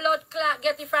can't blood clot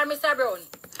get it from Mr. Brown.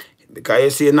 Because you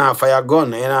see now fire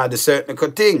gun, you know the certain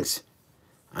good things.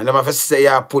 And them have to say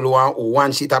you pull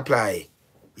one sheet apply.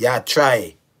 You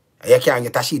try. You can't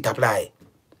get a sheet apply.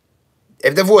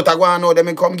 If the vote are going now,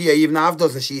 they come here even half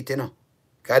dozen sheet, you know.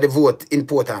 Because the vote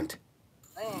important.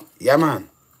 Yeah, man.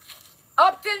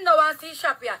 Up till now, I see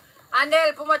shop here. And they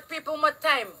help much people much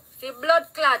time. See blood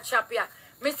clot shop here.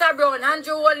 Mr. Brown,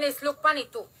 Andrew Holness look pan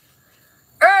it too.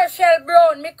 Herschel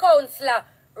Brown, me councilor.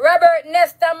 Robert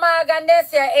Nesta Morgan,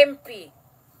 this year MP.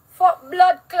 Fuck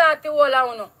blood clot you all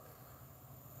out, no.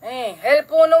 Help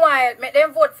you no while. Make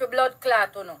them vote for blood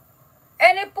clot, you know.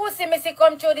 Any pussy me see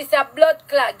come through this blood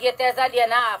clot get as a day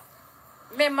and a half.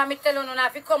 Remember me tell you now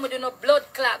if you come with no blood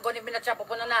clot, gonna be no chop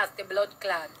up on a nasty blood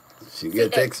clot. She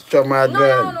get extra mad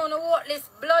girl. No, what this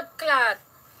blood clot.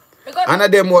 Anna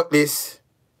them what this.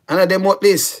 Anna them what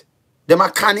this. Them are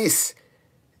canis.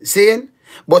 See?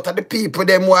 But the people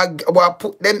them who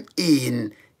put them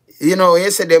in, you know, you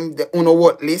say them on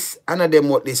what list, Anna them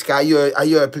what list, because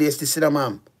you're a place to see them,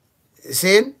 ma'am.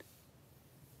 See?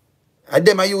 And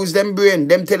them I use them brain.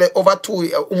 Them tell it over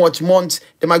how much months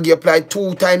them I get applied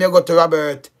 2 times you go to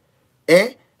Robert.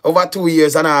 Over 2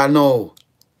 years and all now.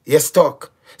 You're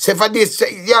stuck. So for this,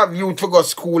 you have youth to go to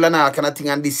school and all kind of thing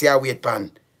and this year wait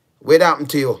pan. What happened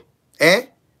to you? Mr.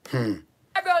 Brown,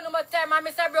 no more time, and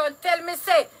Mr. Brown tell me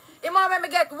say, you want me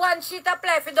get 1 sheet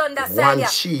apply for done that side. 1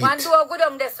 sheet. 1 do a good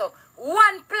on this so. 1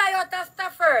 ply out of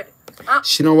Stafford.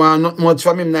 She don't want not much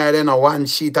from him now, then 1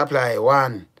 sheet apply,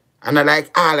 1. And I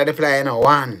like all of the fly, you know,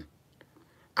 1.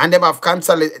 And them have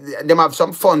cancelled, them have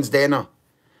some funds there, you know.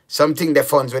 Something the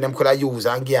funds where them could have used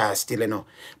and gas still, you know.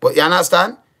 But you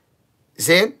understand?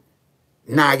 See?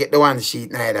 Nah, get the 1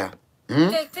 sheet neither.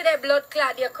 Take to the blood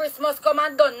clot, your Christmas come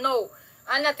and done now.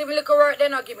 And not even little work they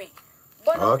not give me.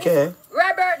 But okay.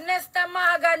 Robert Nesta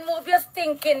Morgan, move your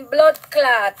stinking blood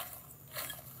clot.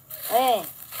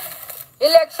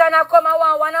 Election a come,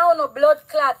 I want no blood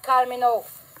clot, call me now.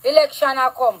 Election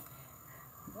a come.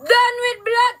 Done with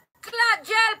blood clot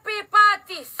JLP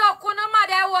party. So kuno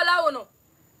mother wala uno.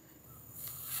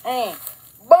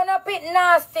 Burn up it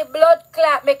nasty blood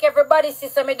clot. Make everybody see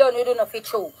so me done we do not fit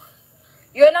true.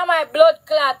 You know my blood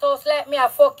clot house like me, I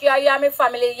fuck you are my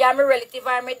family, you are my relative,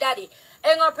 or my daddy.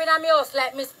 Hang up in my house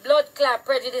like Miss Blood Clot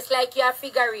prejudice like you are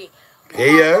figure.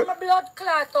 Yeah. My blood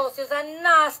clot house is a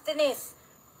nastiness.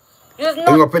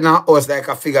 Hang up in our house like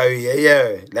a figure,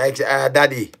 yeah. Like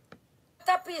daddy.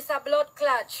 A piece of blood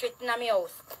clot shit in my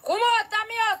house. Come out of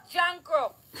my house,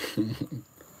 Jankro.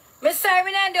 Me sorry,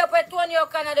 me end up with Tony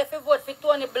O'Connor if you vote for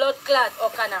Tony blood clot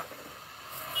O'Connor.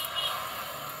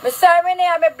 Me sorry, me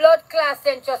name me blood clot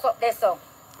sent just up there, so.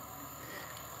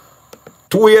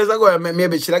 2 years ago,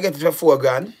 maybe should I get it for 4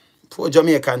 grand? 4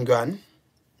 Jamaican grand.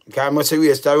 Because I must have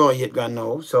raised around 8 grand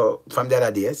now, so from the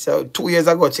other day. So 2 years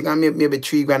ago, she got maybe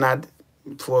 3 grand add,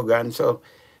 4 grand. So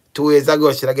 2 years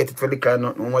ago, should I get it for the car?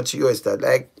 Not how much US that?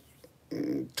 Like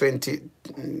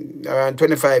around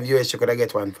 25 US, she could have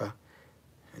get one for.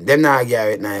 Them not get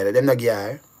it neither. Them not get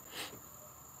her.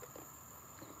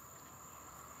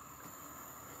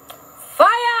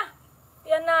 Fire!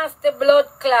 You nasty blood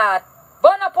clot.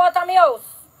 Burn up out of my house.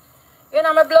 You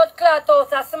know my blood clot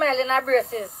house are smelling in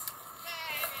braces.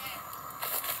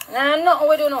 Nah, nothing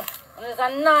we do now. It's a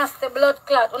nasty blood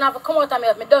clot. When I have to come out of my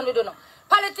house, me done with do now.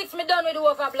 Politics me done with do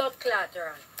over blood clot,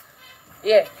 right?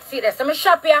 Yeah, see this. So me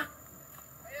shop here.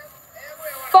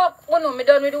 Fuck, me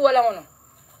done with do all of you.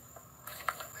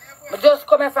 I just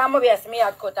come here from my base, me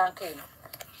hard cut and clean.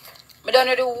 Me done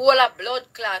with the whole of blood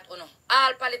clot,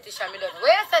 all politicians me done.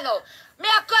 Where you say now? Me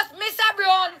a cut Mr.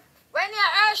 Brown, when you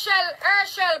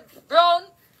Herschel Brown,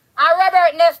 and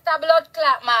Robert Nesta blood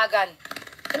clot Morgan.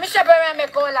 So me shop here and me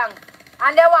go along.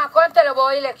 And they want to come tell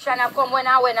about election and come when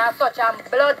and such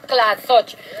and blood clot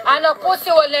such. And no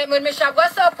pussy will let me shop.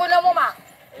 What's up, mama?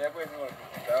 You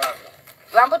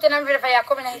want to put in a video for you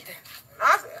coming in here? I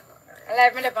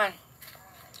live me the pan.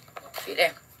 See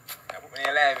there.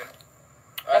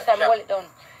 Yes, I'm hold it down.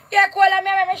 Yeah, call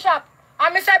me my shop.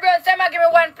 And Mr. Brown say, give me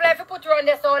one play if you put around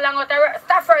there so long out of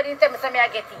Stafford. He tell me, I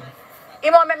get it. He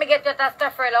won't make me get it at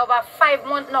Stafford over 5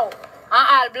 months now. And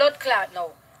all blood clot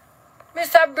now.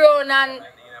 Mr. Brown and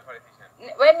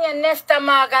when you Nesta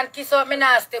Morgan kiss out me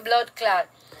nasty blood clot.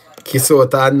 Kiss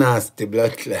out a nasty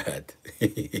blood clot.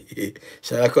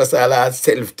 Shall I cause all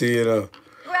herself to you know?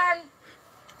 Grand.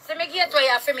 So me get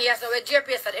where you for me, so where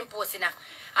JLP said imposing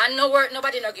and no work,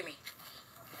 nobody no give me.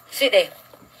 Sit there.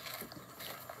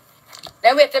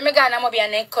 Then wait till me go and I'm be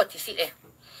and then cut it, sit there.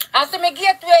 And so me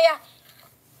get where you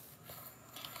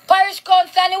parish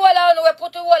council and the wall on we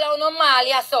put the wall on the mall,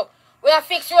 yeah, so we have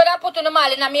fixed road and put on the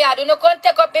mall in my yard. You no come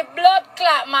take up the blood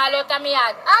clot mall out of my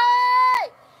yard. Aye!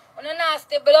 You no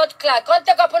nasty blood clot. Come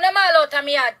take up on the mall out of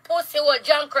my yard. Pussy hole,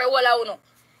 junk wall on you.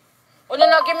 You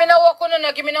no give me no work, you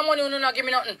no give me no money, you no give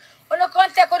me nothing. You no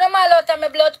come take on the mall out of my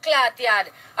blood clot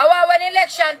yard. I want when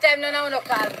election time, no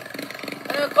call me.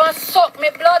 You come suck me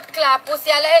blood clot, pussy.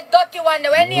 I like dirty one.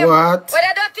 When name? What? Where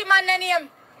the dirty man name?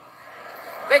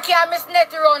 We can't miss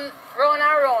net run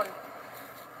and run.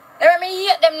 Let me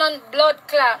hate them non blood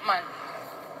clot, man.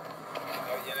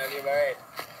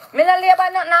 Me no labor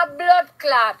not blood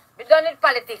clot. We done it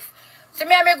politics. See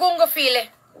me and me gungo feel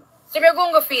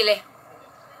it.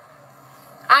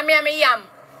 And me and me yam.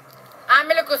 And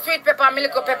me little sweet pepper, and me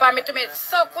little pepper, and me tomato.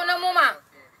 So kuna mama.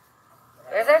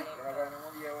 You see?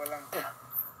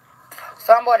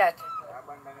 So about that.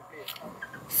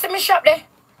 See me shop there.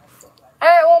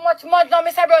 Hey, how much money now,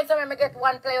 Mr. Brown? So me get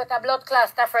one play out of blood clot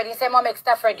Stafford. He say, Mom, make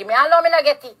Stafford give me. How long me not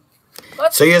get it?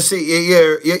 But So you see,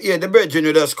 you the brethren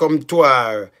you just come to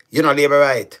her, you know, labor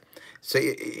right. So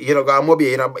you know, go Mobi,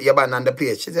 you know, you abandon the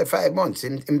place. She said 5 months.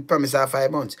 In promise her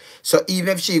 5 months. So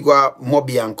even if she go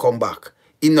Mobi and come back,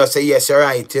 he not say yes, you're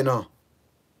right, you know.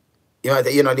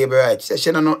 You know, labor right. She said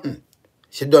she know nothing.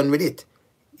 She done with it.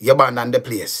 You abandon the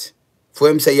place. For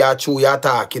him say you're true, you're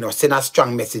talk, you know, send a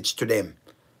strong message to them.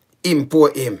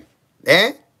 Import him.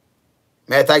 Eh?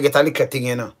 May I get a little thing,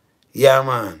 you know. Yeah,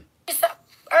 man. Mr.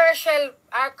 Herschel,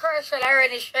 or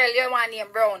Rennie Shell, you want name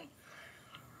Brown.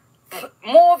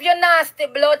 Move your nasty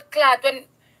blood clot. When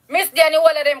Miss Danny, all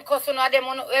of them cuss,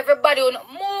 everybody,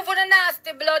 move on the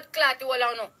nasty blood clot, all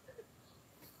of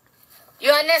you.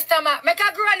 You are Nesta Morgan. Make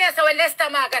a grow Nesta when Nesta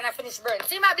Morgan and finish burn.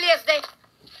 See my blaze there?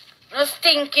 No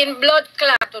stinking blood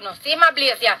clot, no. See my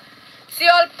blaze, yeah. See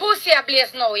all pussy a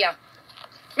blaze now, yeah.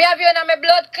 Me have you in my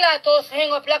blood clot house hang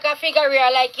up like a figure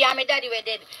like yeah, my daddy were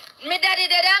dead. My daddy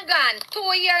dead and gone. 2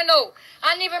 years now.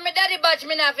 And even my daddy badge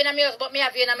me not have in my house, but me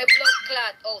have you in my blood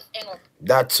clot house hang up.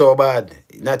 That's so bad.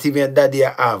 Not even your daddy you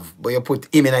have, but you put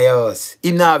him in your house.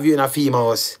 Him not have you in a female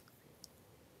house.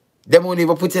 Them won't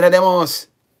even put it in them house.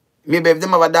 Maybe if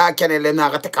them have a dark channel, them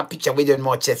not gonna take a picture with you in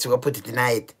my chest, so we put it in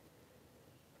it.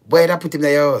 Boy, that put him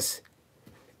in your house.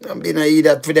 Don't be no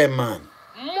idiot for them, man.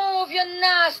 Move your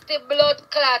nasty blood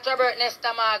clot, Robert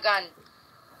Nesta Morgan.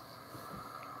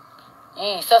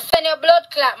 So send your blood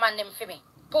clot man them for me.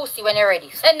 Pussy when you're ready.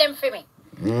 Send them for me.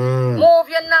 Move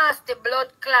your nasty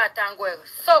blood clot and go.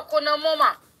 Suck on no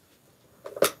mama.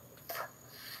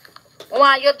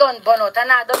 When you done burn out,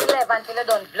 and I don't live until you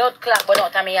done blood clot burn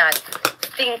out of me yard.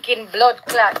 Stinking blood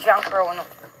clot junk round.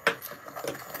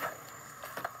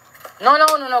 No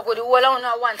good. The whole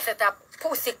of one set of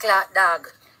pussy clot dog.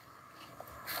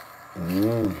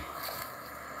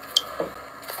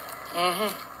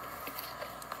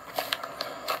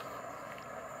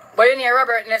 But you need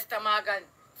Robert Nesta Morgan.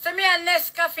 See me a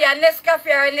Nescafe,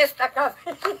 or a Nesta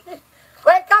Coffee.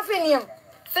 What coffee name?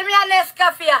 See me a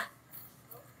Nescafe.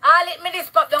 All it me this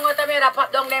pop down out of me,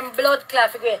 pop down them blood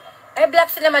clot. Hey,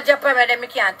 blacks in them a Japan, them me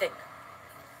can't take.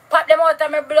 Pop them out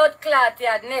of my blood clot,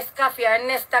 yeah, Nescafe or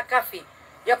Nesta Coffee.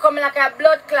 You come like a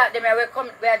blood clot, them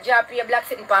we a job here, black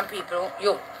sitting pan people,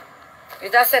 you.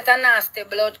 It's a set of nasty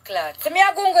blood clot. See me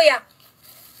a gungo, yeah.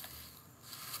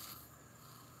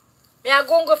 Me a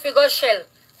gungo figure shell.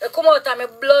 They come out of my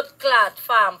blood clot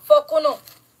farm. Fuck you no.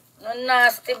 No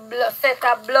nasty set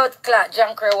of blood clot,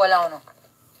 junker wala no.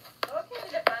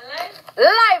 Okay,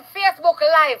 live, Facebook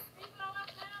live.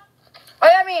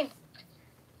 What you mean?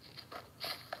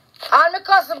 All my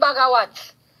cousin bag a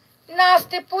watch.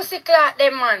 Nasty pussy clot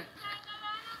them man.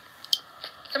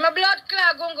 So my blood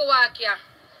clot gungo walk here.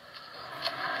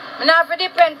 Me not for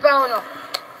depend for no.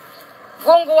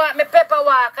 Gungo walk, me pepper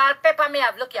walk. All pepper me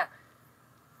have, look here.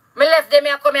 Me left them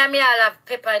here, come here, me all have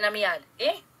pepper in my yard.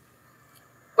 Eh?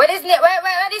 What is name?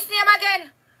 Where this name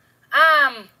again?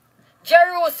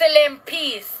 Jerusalem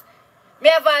peace. Me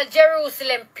have all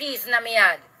Jerusalem peace in my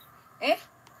yard. Eh?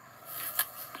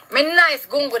 Me nice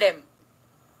gungo them.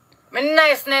 Me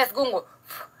nice gungo.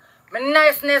 Me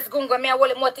nice gungo. Me have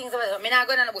all more things over there. Me not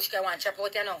going to the bush I want chop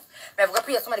out here now. Me have to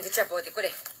pay somebody to chop out it. Could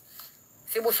they?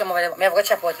 See bush over there. Me have to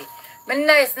chop out it. Me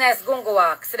nice gungo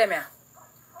walk. See them here.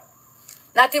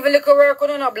 Not even little work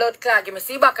on no blood clot. Give me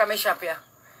see back of my shop here.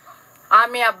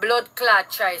 And me a blood clot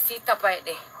try. See top right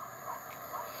there.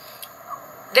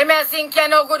 Them a zinc you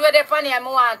no good with the pan here. I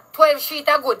want 12 sheet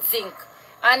of good zinc.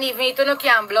 And even if you no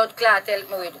can blood clot help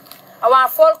me with. I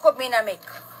want full cup me in make.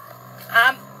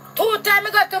 2 times I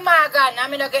got to Morgan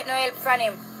and I no get no help from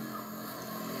him.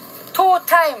 2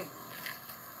 times.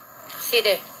 See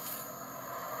there.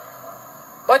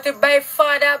 But if by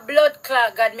father blood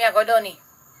clot God me a go done it.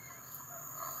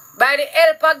 By the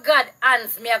help of God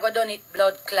hands me a go done it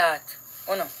blood clot.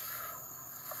 Oh no.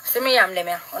 See me am them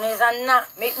here. Oh no is a not.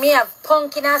 Me have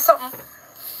pumpkin or something.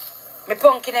 Me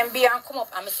pumpkin and beer and come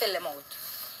up and me sell them out.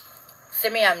 See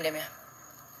me am them here.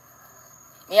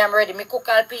 Me am ready. Me cook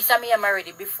all piece of me am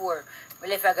ready before. Me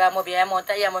left a go be a month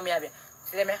a year me have.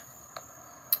 See them here.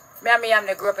 Me am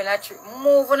the grow up in a tree.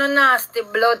 Move on a nasty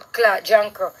blood clot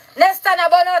junker. Next time I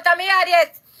burn out of me yard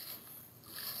yet.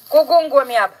 Kugungo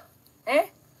me have. Eh?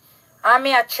 And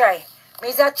me a try. Me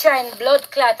is a trying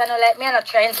blood clot. I don't like me a not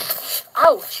trying.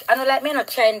 Ouch. I don't like me a not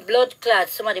trying blood clot.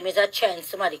 Somebody me is a trying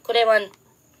somebody. Could anyone?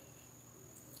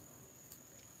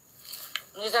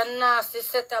 Me is a nasty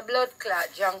set of blood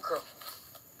clot junker.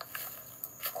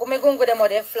 Could me go them out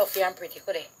there fluffy and pretty,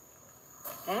 could they?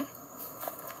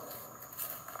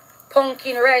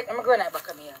 Pumpkin right. I'm going back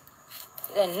of me here.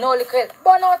 Then no liquid.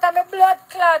 Burn out of my blood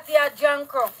clot here,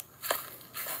 junker.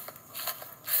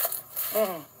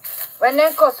 When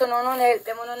them cousin no help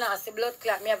them no nasty blood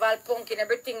clot, me have all pumpkin,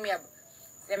 everything me have.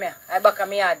 See me, I back of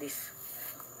me have this.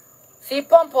 See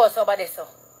pump house over there so.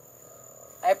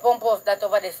 I pump house that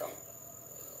over there so.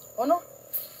 Oh no?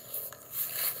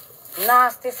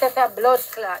 Nasty set of blood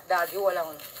clot dog, you all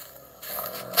alone.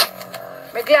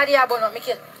 Me glad you have one up, me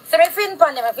kill. See me feeding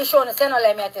pan them, if you show no, say no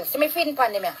let me tell. See me feeding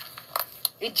pan them here.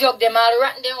 You jug them all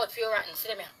rotten them out for you rotten, see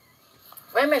them here.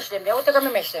 When mesh them, they will take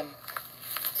me mesh them.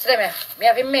 See them here. Me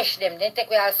have to mesh them, then take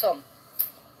away all some.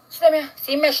 See them here.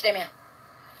 See mesh them here.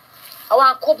 I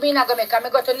want to cook me in a go make. I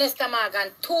go to Nesta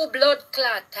Morgan 2 blood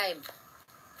clot time.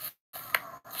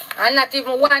 And not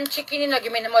even 1 chicken, you know,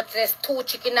 give me much less 2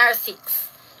 chicken or 6.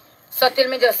 So tell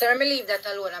me just, let me leave that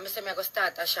alone. And I say I go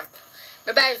start a shop.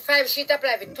 I buy 5 sheet of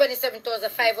plywood,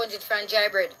 27,500 from dry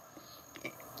bread.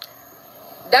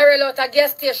 Daryl out a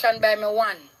gas station buy me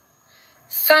 1.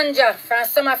 Sanja from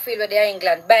Summerfield where they are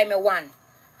England buy me 1.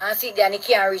 And see there and he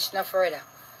can't reach no further.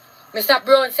 Mr.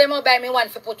 Brown say me buy me 1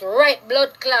 for put right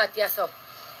blood clot yes up.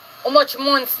 How much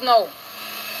months now?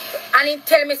 And he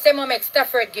tell me say me make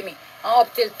Stafford give me. And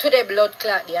up till today blood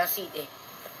clot there and see there.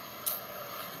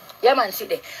 Yeah man, see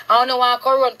there. I don't know why I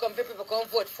can run come people come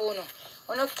vote for no.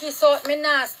 Wanna kiss out me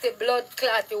nasty blood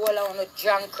clot you all on a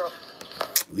junk.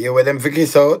 Yeah, where them for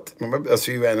kiss out? Remember, that's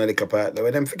we were in a liquor part.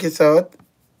 Where them for kiss out?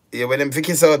 Yeah, where them for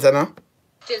kiss out, you know?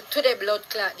 Till today blood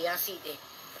clot there and see there.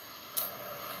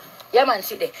 Yeah man,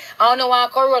 see there. I don't know why I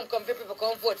can run come people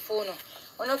come vote for no.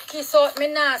 Wanna kiss out me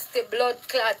nasty blood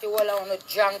clot you all on a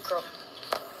junk.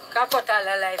 Can cut all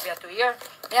the life here too, yeah?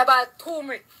 Me about 2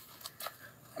 minutes.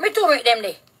 Me 2 minutes them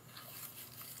there.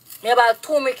 Me about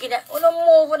 2 minutes in there. Wanna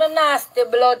move with a nasty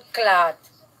blood clot.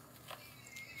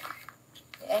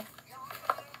 Yeah.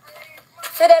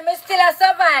 See them me still a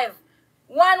survive.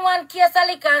 One case of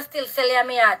liquor and still sell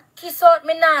me out. Kiss out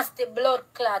me nasty blood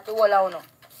clot you all on.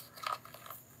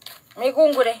 Me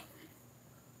gungu de.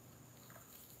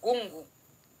 Gungu.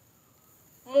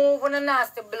 Move on a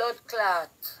nasty blood clot.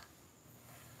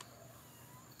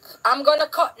 I'm gonna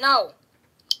cut now.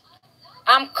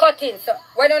 I'm cutting. So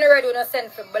when you're ready, you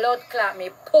send for blood clot me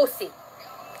pussy.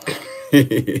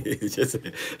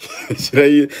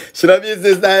 Should I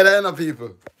business that no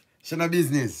people? Should I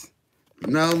business?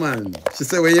 No man. She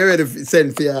said when you're ready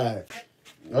send for her.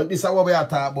 This is what we are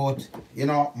talking about. You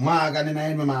know, Morgan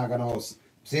in the Morgan house.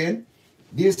 See?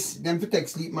 This them for take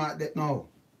sleep mark now.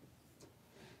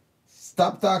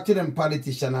 Stop talking to them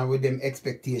politicians and with them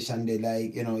expectation. They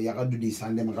like, you know, you gotta do this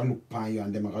and them are gonna look upon you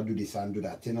and them are gonna do this and do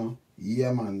that, you know.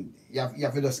 Yeah man, you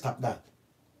have to just stop that.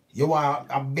 You want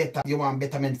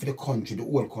betterment for the country, the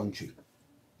whole country.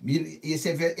 You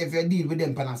say if you deal with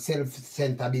them for a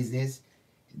self-centered business,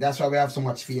 that's why we have so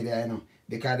much failure, you know.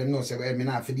 Because them know say, well,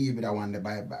 I have to deal with that one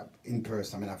by in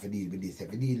person, I have to deal with this.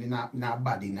 If you deal in a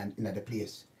bad in the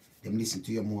place, them listen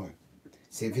to you more.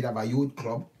 Say if you have a youth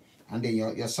club, and then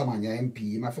you're summon your MP,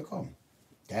 you have to come.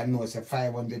 Them know say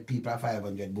 500 people,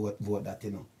 500 vote that,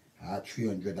 you know.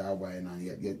 300 or why, and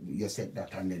you set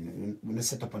that, and then when you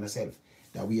set up on yourself,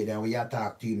 that way then we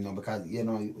talk to him now, because, you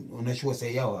know, when the show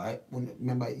say, yo,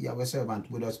 remember, you have a servant,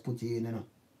 we just put you in, you know,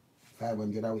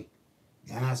 500 away.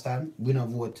 You understand? We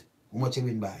don't vote. How much you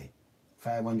win by?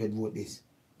 500 vote this.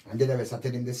 And then the rest are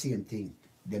telling the same thing.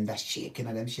 Them that shaking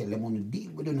and them shell, them want to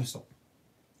deal with them stuff.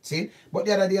 See? But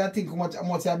the other day I think how much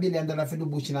 $1 billion for the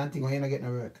bushing and thing when you not get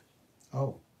no work.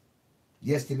 Oh.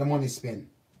 Yes, till the money spent.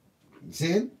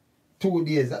 See? 2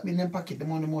 days. That means them pocket the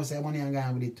money most of the money and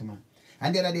go with it too, man.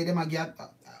 And the other day them get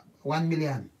 1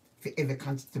 million for every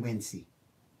constituency.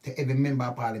 To every member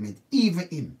of parliament. Even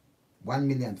him. 1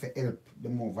 million for help the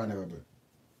more vulnerable.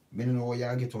 I don't know how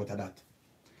you get out of that.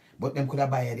 But them could have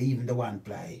buy even the one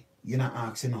ply. You not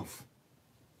ask enough.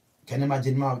 Can you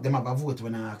imagine them have a vote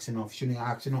when I ask enough? Shouldn't you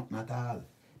ask enough? Not all.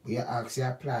 But you ask, you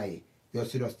apply. You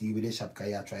just deal with the shop because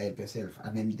you try to help yourself.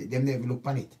 And them never look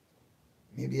on it.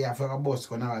 Maybe you have a boss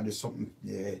going to do something.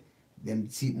 Them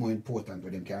see it more important for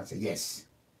them can say yes.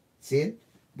 See?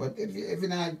 But if you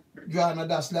not draw a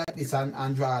dash like this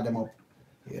and draw them up,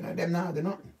 you know, them not do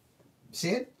nothing.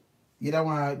 See? You don't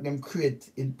want them create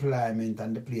employment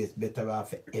and the place better off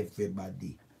for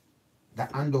everybody.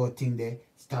 That handout thing there,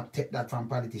 stop take that from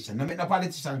politicians. Now make the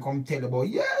politician come tell about,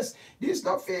 yes, this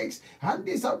not fixed, and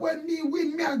this when me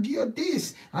win, me I give you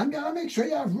this, and I make sure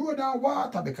you have road and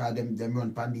water, because them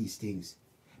run pan these things.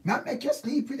 Me I make you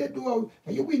sleep with the door,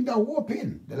 and you window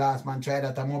open. The last man tried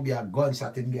that, and be a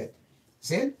gunshot in there.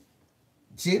 See?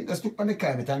 See? Just look on the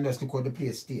climate and just look how the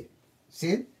place stay.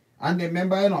 See? And then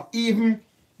remember, you know, even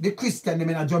the Christian them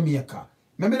in Jamaica.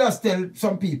 Remember just tell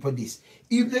some people this.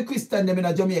 Even the Christian them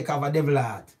in Jamaica have a devil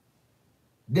heart.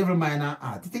 Devil mind and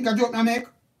heart. You think I joke I make?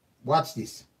 Watch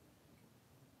this.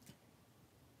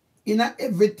 In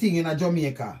everything in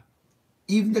Jamaica,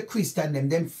 even the Christian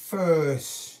them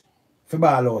first for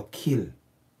ball out, kill.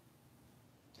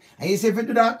 And you say if you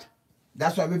do that,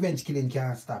 that's why revenge killing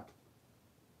can't stop.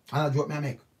 And I joke I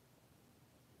make.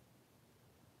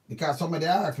 Because somebody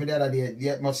asked me the other day,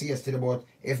 they must say yesterday about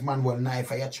if man will knife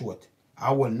for your throat.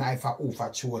 I will knife for over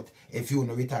throat if you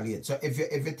no retaliate. So if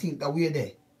you think that we're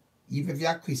there, even if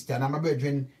you're a Christian, and my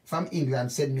brethren from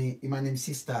England said me, him and his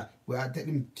sister, we are telling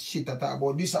him shit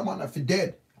about this man if he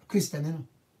dead. Christian, you know.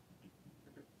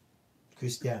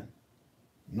 Christian.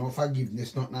 No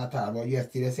forgiveness, not at all. But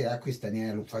yesterday they say a Christian,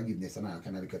 you look forgiveness and all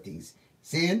kind of things.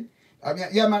 Saying?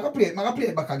 Yeah, I'm gonna play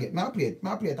it back again. I'm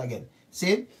gonna play it again.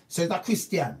 See? So it's a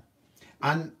Christian.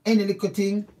 And any little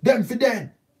thing, them for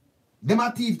them. Them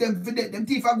are thief, them for them. Them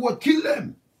thief are go kill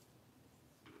them.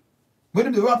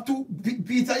 When them rob to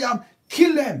Peter Yam,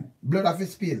 kill them. Blood of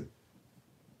his spill.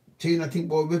 So you not think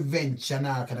about revenge and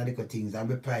all kind of little things and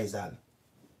reprisal.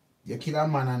 You kill a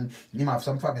man and you have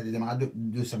some family, them have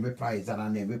do some reprisal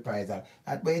and then reprisal.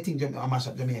 But you think I mash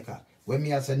up Jamaica? When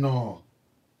me I say no,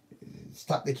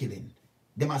 stop the killing.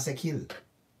 Them I say kill.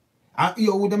 And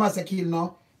you who them I say kill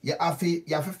now, you have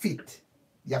to fit.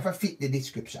 You have to fit the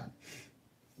description.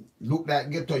 Look like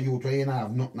ghetto youth where you don't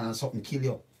have nothing and something kill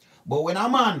you. But when a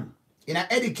man in an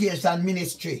education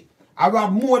ministry, I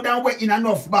rob more than what in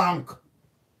enough bank,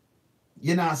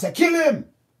 you know, say kill him.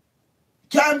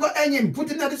 Can't go hang him, put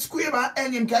him in the square and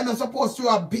hang him, can't not supposed to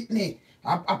have pitney.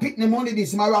 I pitney money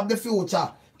this, I rob the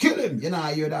future. Kill him, you know,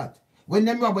 I hear that. When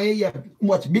them rob you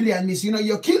much billion this, you know,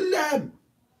 you kill them.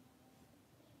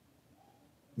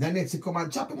 Then next you come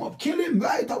and chop him up, kill him,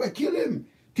 right away, kill him.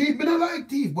 Thief, me not like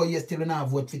thief, but you still not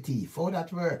vote for thief. How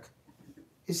that work?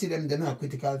 You see them, they're not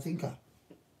critical thinker.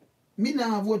 Me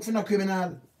not vote for no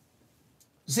criminal.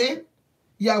 See?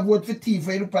 You vote for thief,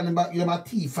 you look on them, you're a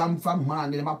thief from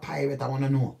man, you're a pirate, I want to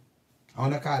know. I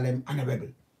want to call them honorable.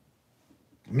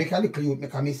 Make a little youth,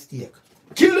 make a mistake.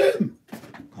 Kill him!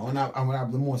 I want to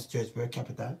have the most church per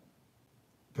capita,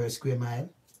 per square mile,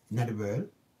 in the world.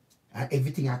 And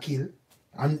everything I kill.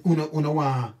 And uno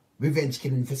want revenge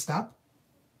killing for stop.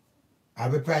 I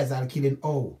reprisal killing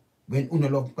when uno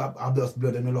love abuse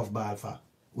blood and love ball for.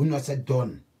 Uno said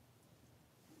done.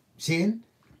 See?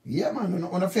 Yeah man,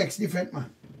 uno flex different man.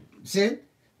 See?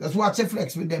 That's watch a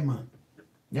flex with them man.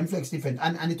 Them flex different.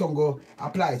 And it don't go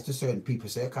applies to certain people.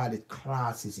 So you call it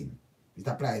classism. It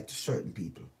applies to certain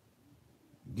people.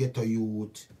 Ghetto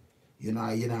youth, you know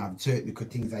have certain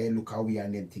things that you look away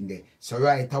and them thing there. So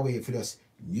right away if you just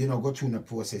go through the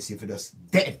process, if you just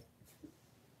dead.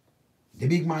 The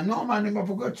big man, no man, they have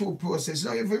to go through process.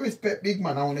 So if you respect big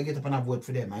man, I want to get up and vote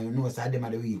for them. And you know so them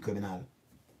are the real criminal.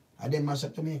 And them mash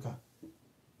up Jamaica.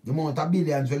 The amount of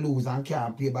billions we lose and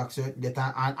can't pay back certain debt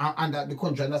and that the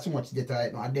country and that's so much debt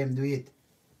right now. And them do it.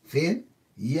 Feel?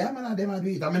 Yeah man, them do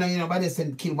it. I mean nobody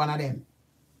say kill one of them.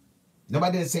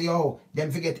 Nobody say,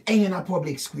 them forget any in a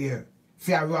public square.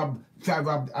 Fair rob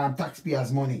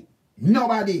taxpayers' money.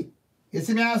 Nobody. You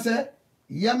see me I say?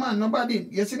 Yeah man, nobody.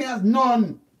 You see me as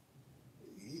none.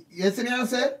 You see me I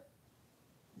say?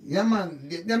 Yeah man,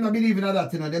 them not believe in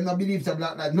that, you know. Them not believe the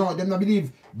black life. No, them not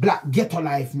believe black ghetto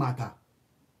life matter.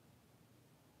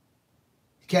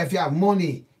 Okay, if you have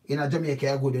money in a Jamaica,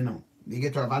 you're good, you know. You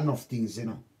get to have enough things, you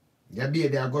know. They be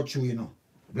there, go through, you know.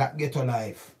 Black ghetto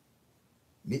life.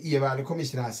 Me hear all the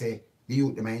commissioner say, the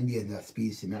youth, them are endangered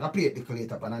species. I play it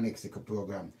later up on the next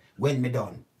program. When me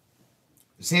done.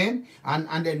 See?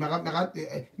 And then I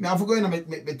have to go in my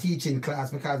teaching class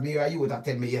because me a youth that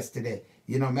tell me yesterday,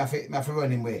 you know, me have to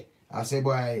run him way. I say,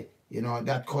 boy, you know,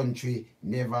 that country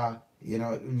never, you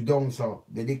know, down so,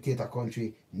 the dictator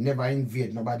country never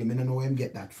invade nobody. Me don't know where him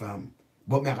get that from.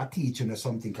 But me I teach you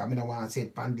something because I don't want to say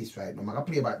it pan this right now. I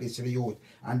play about this to the youth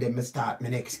and then I start my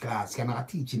next class. I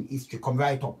teach him history, come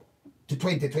right up to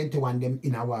 2021 them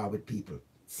in a war with people.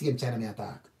 Same China me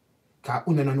attack. Because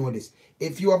you don't know this.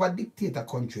 If you have a dictator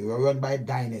country run by a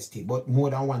dynasty, but more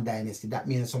than one dynasty, that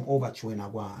means some overthrow in a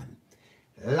one.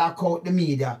 Lock out the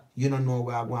media, you don't know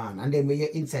where I want. And then when you're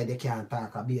inside, you can't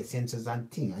talk about your senses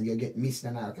and things, and you get missed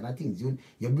and all kind of things.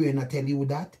 Your brain not tell you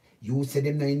that. You say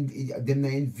them no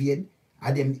invade.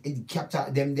 And them capture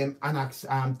them annex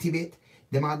Tibet,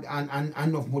 them and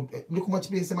enough look how much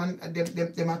place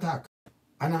them attack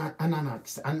and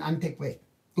annex and take away.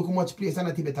 Look how much place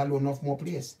and Tibet alone enough more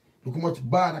place. Look how much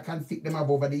border conflict them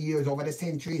have over the years, over the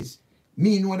centuries.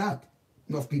 Me know that.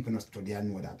 Enough people not study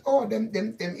and know that. Oh, them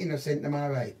innocent, them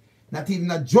are right. Not even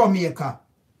a Jamaica.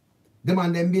 Them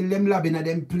and them build them lab in a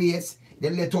them place. They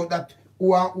let out that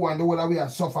who and the whole way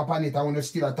suffer upon it. I want to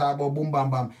still talk about boom bam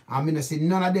bam. And I see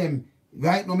none of them.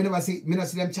 Right now, me never see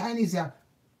them Chinese here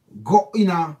go in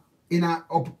a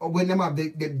when them have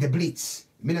the blitz.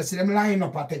 Me not see them line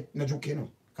up at it, no joke, you know.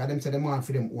 Because them say them want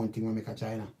for them own thing when make a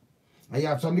China. And you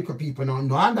have some little people now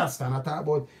no understand at all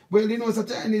about, well, you know, so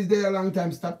Chinese there a long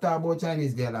time, stop talking about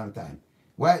Chinese there a long time.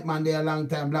 White man there a long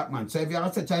time, black man. So if you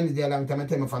have to say Chinese there a long time, I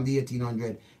tell me from the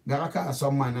 1800, me have to call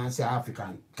some man and say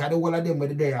African. Because the whole of them where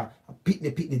they are,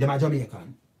 pitney, them are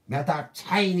Jamaican. Me talk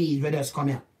Chinese where they just come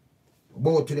here.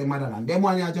 Both to the motherland. Them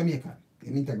one are Jamaican.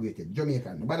 Them integrated.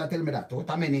 Jamaican. Nobody tell me that.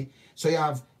 How many? So you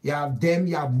have them,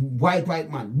 you have white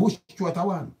man. Bush throat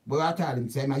one. But I tell him,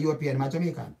 say I'm a European, I'm a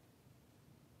Jamaican.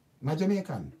 I'm a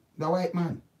Jamaican. The white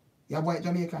man. You have white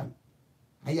Jamaican.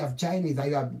 And you have Chinese and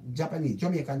you have Japanese.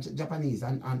 Jamaican, Japanese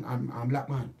and black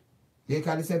man. They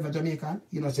call themselves a Jamaican.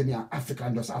 You know, say me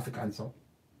African, just African so.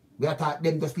 We are taught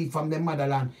them to speak from their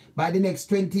motherland. By the next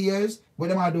 20 years, what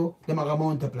them are do? Them are going to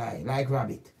multiply like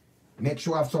rabbit. Make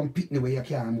sure you have some pitney where you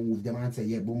can't move them and say,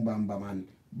 yeah, boom, bam, bam, and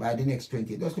by the next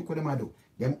 20, just look what them do.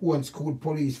 Them own school,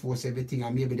 police force, everything,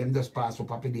 and maybe them just pass for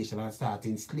population and start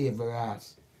in slavery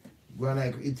ass. Go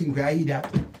like, you think I hear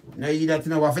that? No, you hear that, you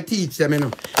know, I have to teach them, you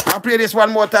know. I'll play this one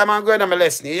more time and go on my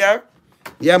lesson, yeah?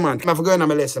 Yeah, man. I'm going on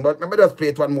my lesson, but maybe just play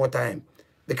it one more time.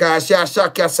 Because she a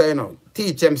shock you, say, you know,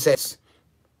 teach him sense.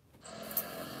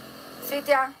 See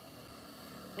ya.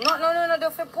 No, do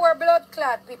for poor blood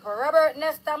clot people. Robert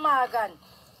Nesta Morgan.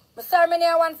 My ceremony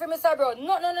I want for Mr. Bro.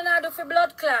 No, do for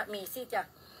blood clot me, see ya.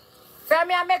 From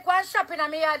me I make one shop in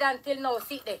my yard until now,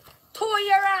 sit there. 2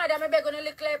 years old, I'm beg on a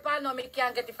little help now, me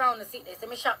can't get it from the sit there, so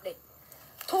me shop there.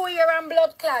 2 years and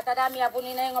blood clot that me have put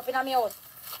in up in my house.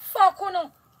 Fuck you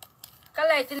know. Cause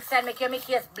like inside make you make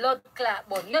case blood clot,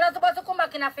 but you're not supposed to come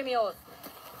back in a my house.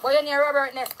 But you need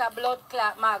Robert Nesta blood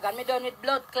clot Morgan. Me done with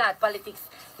blood clot politics.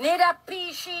 Neither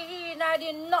P, she, he,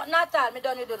 neither nothing at all. Me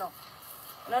done with you know.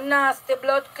 No nasty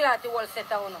blood clot you all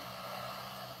set out.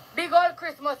 Big old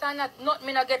Christmas and not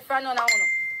me no get from none of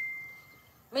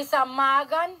you. Mr.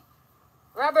 Morgan,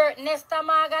 Robert Nesta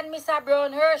Morgan, Mr.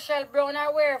 Brown, Herschel Brown,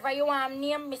 or wherever you want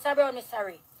name, Mr. Brown, Mr.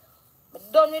 Sorry.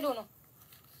 But done with you no.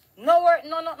 No work,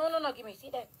 no, give me, see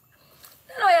that.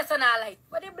 No, yes, and I like.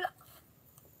 But the blood.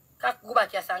 Go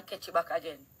back here and catch you back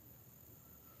again.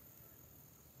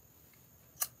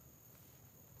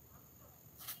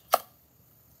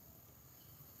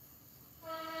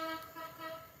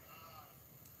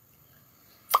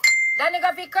 Then you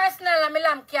got to be personal and my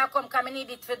lamp can't come because I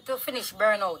need it to finish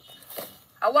burn out.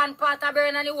 One part of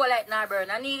burn and the whole light now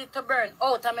burn. I need it to burn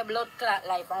out of my blood clot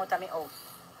life and out of my house.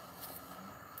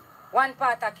 One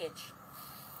part of catch.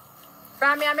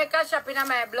 From me I make a shop in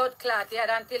my blood clot here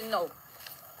until now.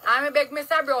 And I beg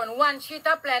Mr. Brown, one sheet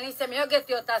of plan, he said me you get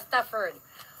you out of Stafford.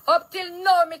 Up till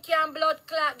now, me can't blood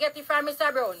clot get it from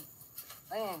Mr. Brown.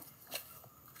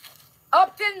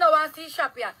 Up till now, I see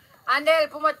shop here. And they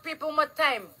help much people much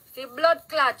time. See blood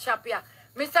clot shop here.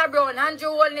 Mr. Brown, Andrew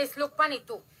Holness look pan it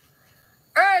too.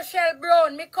 Herschel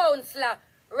Brown, me councilor.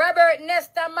 Robert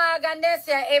Nesta Morgan, they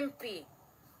say MP.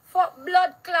 Fuck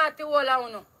blood clot you all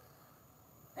on no.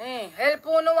 Help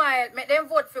you no help. Make them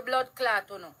vote for blood clot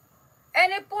you know.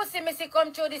 Any pussy me see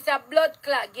come through this a blood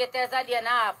clot gate as a day and a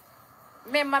half.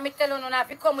 Remember me tell you now if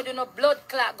you come with no blood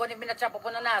clot gonna be no chop up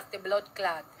on a nasty blood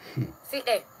clot. See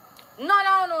there. No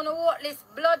worthless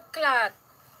blood clot.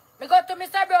 Me go to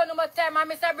Mr. Brown no more time and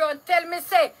Mr. Brown tell me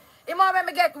say he want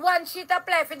me get one sheet of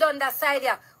ply for done that side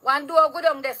here. One door go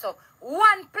down there so.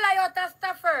 One ply out of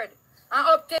Stafford. And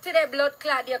up to the blood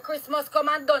clot there. Christmas come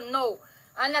and done now.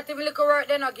 And not even little work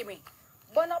they not give me.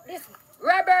 Burn up this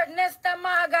Robert Nesta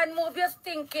Morgan, move your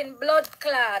stinking blood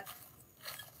clot.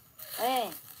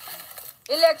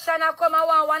 Election a come,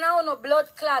 I want no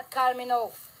blood clot, call me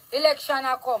now. Election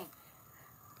a come.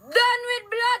 Done with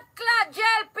blood clot,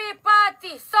 JLP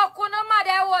party. So no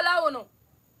matter all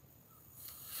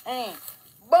I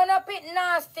burn up it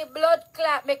nasty blood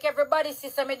clot, make everybody see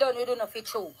so me done with no fit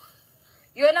true.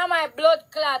 You know my blood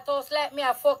clot house like me,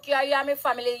 I fuck you, you are my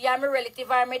family, you are my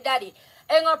relative, or my daddy.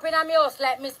 Hang up in my house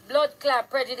like Miss Blood Clot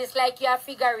prejudice like you a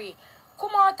figure.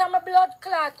 Come out of my blood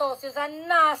clot house. It's a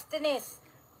nastiness.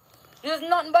 There's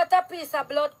nothing but a piece of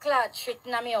blood clot shit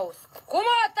in my house. Come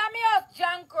out of my house,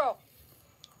 John Crow.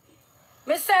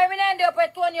 Me say me end up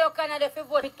with Tony O'Connor if you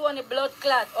vote with Tony blood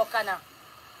clot O'Connor.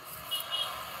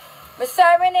 Me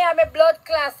say me have my blood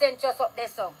clot sent just up there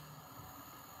so.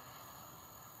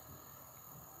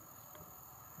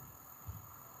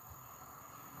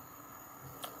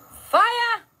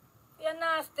 Fire! You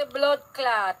nasty blood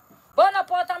clot. Burn up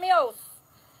out of my house.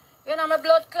 You know my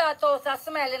blood clot house I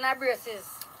smell in my braces.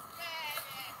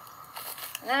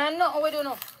 And nothing we do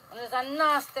now. There's a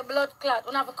nasty blood clot.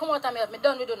 You have to come out of my house. Me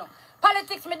done with you now.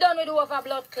 Politics me done with you over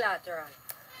blood clot. Right?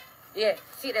 Yeah,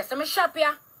 see this. So me shop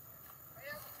here.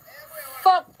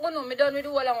 Fuck you know, me done with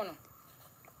you all of you.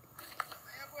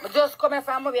 Me just come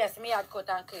from my base, me had cut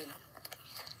and clean.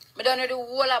 Me done with the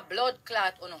whole of blood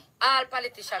clot, you know. All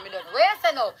politicians me done. Where you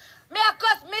say now? Me a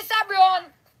cut Mr. Brown,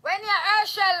 when you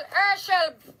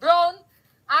Herschel Brown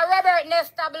and Robert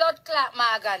Nesta blood clot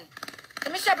Morgan.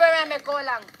 So me shop around me go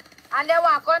along. And they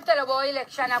want to tell about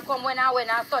election and come when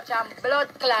and such and blood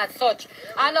clot such.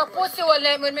 And no pussy will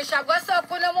let me with me shop. What's up,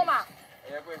 you know, mama?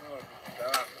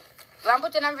 You want to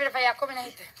put in a video for you coming in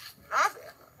here?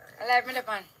 I live in the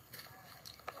pan.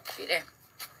 See there.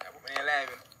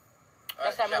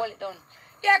 That's how I hold it down.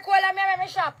 Yeah, call me at my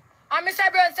shop. And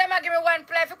Mr. Brown say, give me one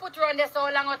play if you put you on there so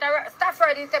long out of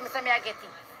Stafford. He tell me, I get it.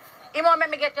 He won't make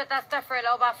me get you to Stafford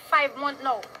over 5 months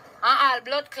now. And all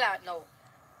blood clot now.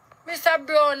 Mr.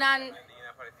 Brown and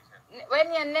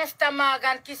when you Nesta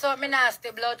Morgan kiss out me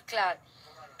nasty blood clot.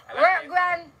 Work,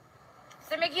 Gran.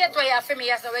 See me get where you have for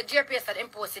me, so where JP said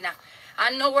imposing now.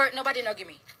 And no work, nobody no give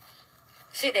me.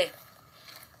 See there.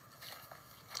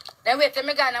 Then wait till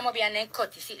me go and I'm be and then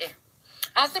cut you, see there.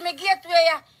 And so me get where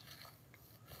you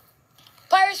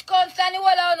parish council understand the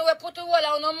whole of we put the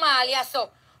whole of mall here, so.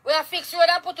 We have fixed road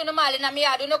and put the mall in my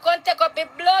yard. You no come take up the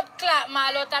blood clot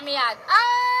mall out of my yard.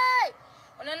 Aye!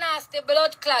 You no nasty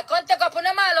blood clot. Come take up the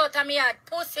mall out of my yard.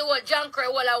 Pussy hole, junker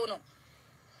hole of you.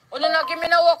 You no give me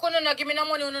no work, you no give me no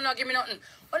money, you no give me nothing.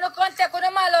 You no come take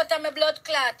the mall out of my blood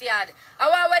clot yard. I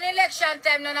want when election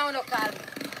time, no call me.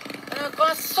 You no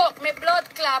come suck me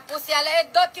blood clot pussy. I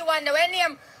let dirty one. What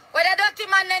name? What the dirty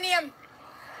man name?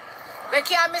 We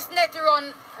can't miss net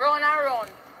run and run.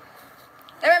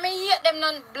 Let me hate them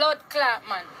non blood clot,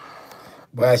 man.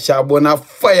 Boy, she a burn a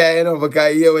fire, you know,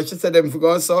 because here when she said them for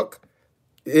go suck.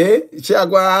 Eh? She a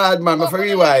go hard, man, for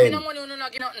rewind. You no money, you no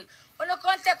give nothing. You no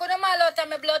come take the mall out of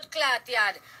my blood clot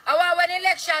yard. I want when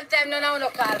election time, no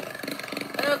call me.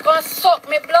 You no come suck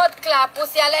me blood clot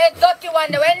pussy. I let dirty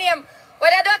one. What name?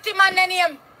 What the dirty man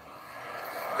name?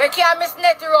 We can't miss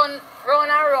net run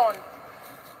and run.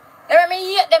 Let me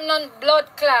hate them non blood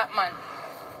clot, man.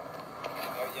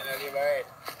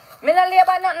 Me no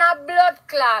labor nothing a blood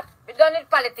clot. We done it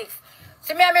politics.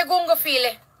 See me and me gungo feel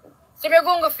it. See me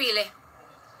gungo feel it.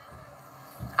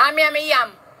 And me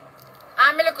yam.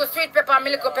 And me little sweet pepper, me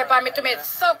little pepper, me tomato.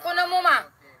 So kuna mama.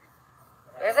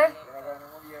 You see?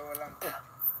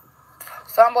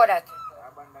 So about that.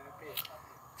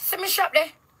 See me shop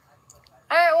there.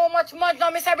 Hey, how much month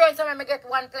now, Mr. Brown, so me get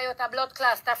one play out of blood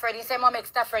clot Stafford. He say, Mom, make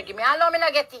Stafford give me. How long me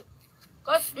not get it?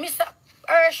 Because Mr.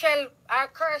 Herschel, or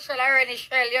Kershel, or any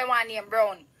shell, you want name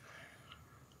Brown.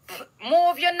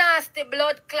 Move your nasty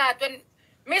blood clot. When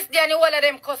Miss Danny, all of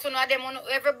them cuss, them,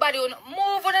 everybody,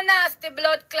 move on the nasty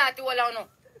blood clot, all of them.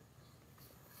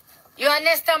 You are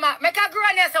Nesta Morgan. Make a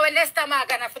grow Nesta when Nesta Morgan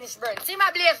gonna finish burn. See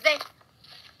my blaze there?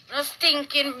 No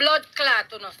stinking blood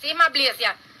clot, you know. See my blaze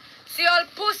here? See all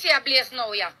pussy a blaze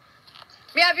now, yeah.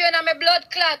 Me have you in my blood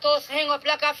clot house hang up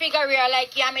like a figure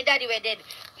like yeah, my daddy were dead.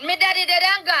 My daddy dead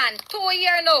and gone. 2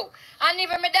 years now. And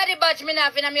even my daddy badge me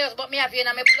not in my house, but me have you in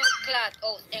my blood clot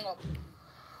house hang up.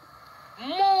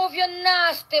 Move your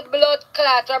nasty blood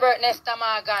clot, Robert Nesta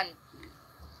Morgan.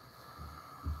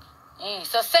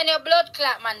 So send your blood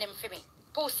clot man them for me.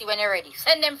 Pussy when you're ready.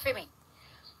 Send them for me.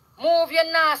 Move your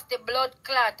nasty blood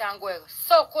clot and go.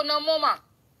 Suck on no mama.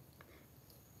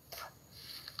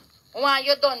 When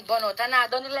you done burn out, and I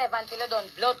done 11 until you done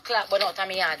blood clot burn out of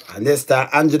my yard. And they start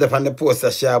Andrew up on the poster,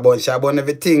 she burn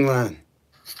everything, man.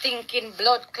 Stinking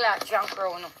blood clot junk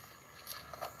around.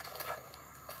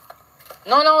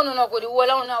 No good. You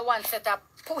all on one set of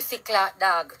pussy clot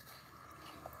dog.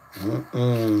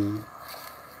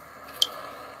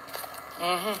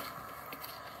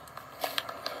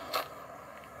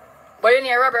 But you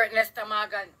need Robert Nesta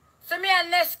Morgan. So me a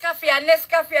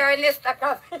Nescafe or a Nesta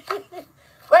Coffee.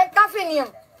 When coffee name?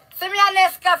 See me a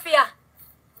Nescafe.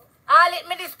 All it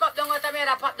me this pop down out of me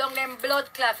that pop down them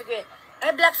blood clot.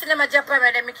 And black see them a Japan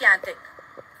them me can't take.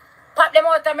 Pop them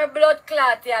out of my blood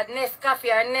clot here, Nescafe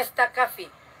or Nesta Coffee.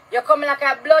 You come like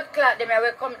a blood clot them here,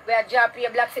 we a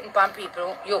JLP black sitting pan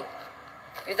people. You.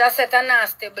 It's a set of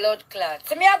nasty blood clot.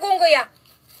 See me a gungo here.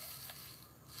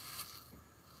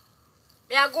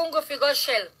 Me a gungo figure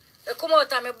shell. You come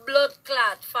out of my blood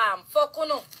clot farm. Fuck you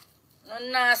know.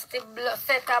 No nasty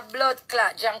set of blood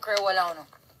clot junker all on.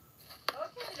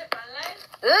 Okay,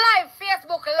 live,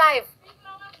 Facebook live.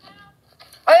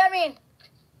 What you mean?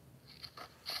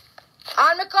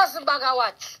 All my cousin bag a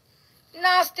watch.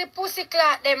 Nasty pussy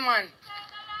clot them man.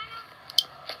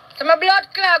 So my blood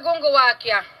clot gungo walk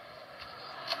here.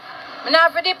 I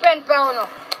not have to depend on you.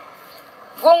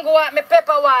 Gungo walk, me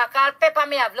pepper walk. All pepper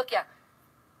me have, look here.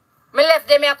 Me left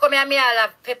them here come here, me all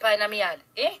have pepper in my yard.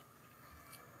 Eh?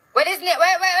 What is name?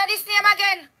 What is name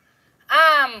again?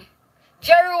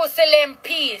 Jerusalem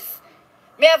Peace.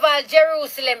 Me have all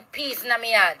Jerusalem Peace in my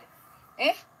yard.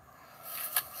 Eh?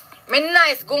 Me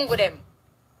nice gungo them.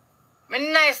 Me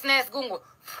nice gungo.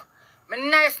 Me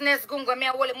nice gungo. Me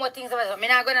have all more things about it. Me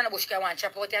not going to the bush. I want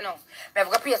chop out you now. Me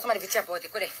have to pay somebody to chop out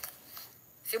it. Could they?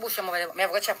 See bush over there. Me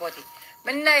have to chop out it.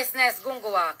 Me nice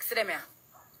gungo walk. See them here.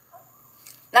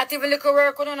 Not even little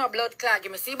work on no blood clot.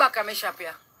 Give me see back at me shop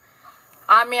here.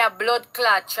 And me a blood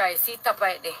clot try. See top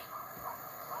right there.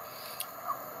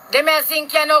 Them a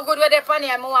zinc you no good with the pan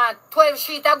here. I want 12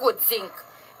 sheet of good zinc.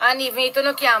 And even if you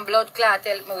no can blood clot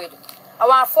help me with. I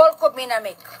want full cup me in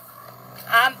make.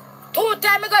 2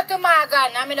 times I got to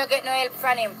Morgan and I no get no help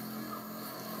from him.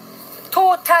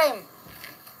 2 times.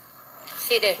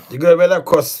 See there. The girl well of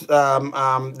course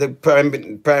the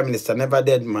prime minister never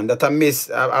dead man. That a miss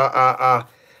a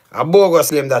bogus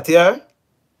claim that yeah.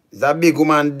 It's a big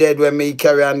woman dead when me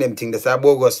carry on them thing. That's a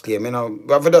bogus claim, you know.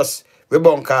 But for us, we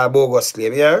don't call bogus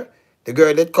claim, yeah? The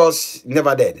girl that cause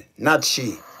never dead, not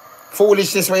she.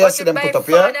 Foolishness where you see them put up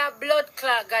here. By Father blood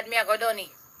clot, God, me a go done it.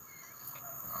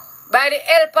 By the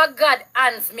help of God,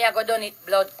 hands, me a go done it,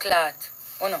 blood clot.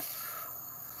 Oh no.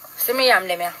 See me am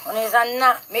them here. Oh no, is a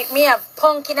not. Make me have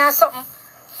pumpkin or something.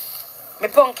 Me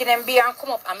pumpkin and beer and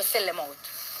come up and me sell them out.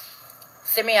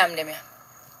 See me am them here.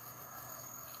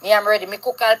 Me am ready. Me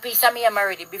cook all piece of me am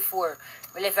ready before.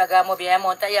 Me left a go mobile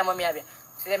amount of yam me have.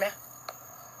 See them here?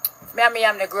 Me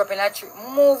am the grow up in a tree.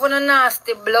 Move on a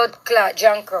nasty blood clot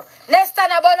junker. Next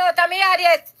time I burn out of me yard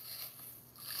yet.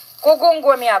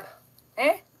 Kugungo me have.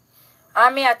 Eh?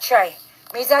 And me a try.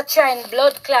 Me is a trying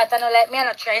blood clot. I don't like me a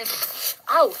not trying.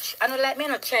 Ouch. I don't like me a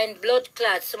not trying blood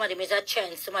clot. Somebody me is a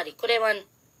trying somebody. Could anyone?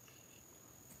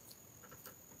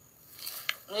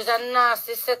 Me is a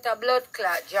nasty set of blood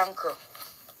clot junker.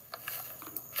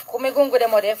 Come me gungo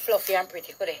them out them fluffy and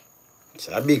pretty. Could they? It's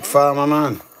a big farmer,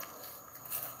 man.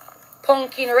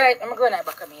 Pumpkin right, I'm going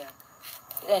back of me here.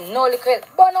 Then no liquor.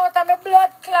 Burn out of my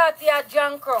blood clot here,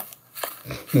 Janko.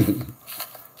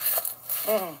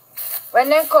 When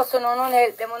them cousin no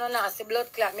help them on nasty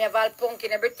blood clot, me have all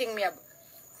pumpkin, everything me have.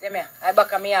 See me, I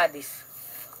back of me have this.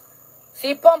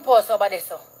 See pump house over there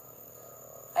so.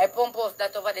 I pump house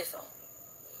that over there so.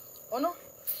 Oh no?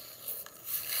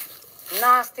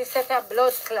 Nasty set of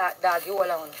blood clot dog, you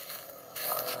all on.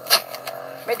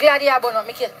 Me glad you have burn out,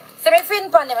 me kill. See me feeding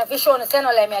pan them, if you show no say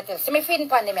no lie me I tell. See me feeding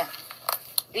pan them here.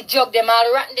 The jug them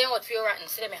all rotten them out for you rotten.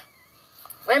 See them here.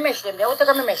 When I mesh them, they want to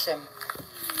come mesh them.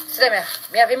 See them here.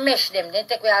 Me have to mesh them, then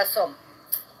take away all some.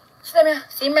 See them here.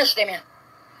 See mesh them here.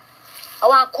 I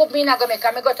want to cook me in a go make,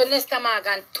 and I go to Nesta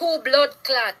Morgan, 2 blood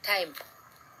clot time.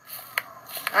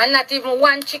 And not even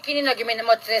 1 chicken in a give me the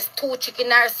much less 2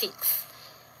 chicken or 6.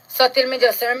 So tell me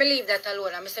just, let me leave that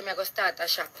alone and I say I go start a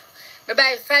shop. I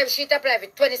buy 5 sheet of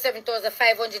plywood,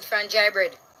 27,500 from dry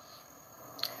bread.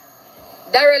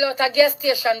 Daryl out a gas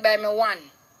station buy me 1.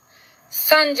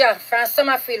 Sanja from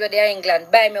Summerfield where they are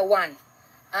England buy me 1.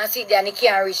 And see there and he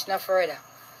can't reach no further.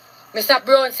 Mr.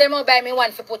 Brown say me buy me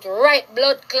 1 for put right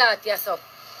blood clot yes up.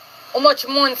 How much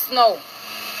months now?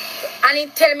 And he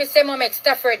tell me say me make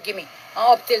Stafford give me.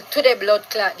 And up till today blood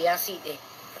clot there and see there.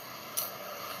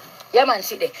 Yeah man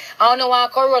see there. I don't know why I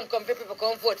can run come people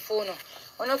come vote for no.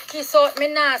 I don't kiss out me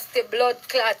nasty blood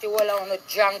clot you all on the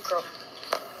junker.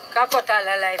 Can cut all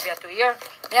the life here too, yeah?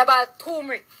 Me about 2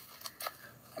 minutes.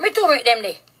 Me 2 minutes them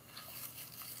there.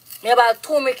 Me about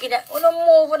 2 minutes in there. I don't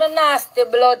move with the nasty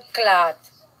blood clot.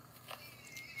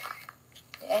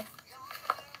 Yeah?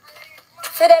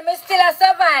 See them me still a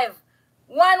survive.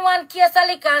 1 case of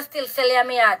liquor and still sell ya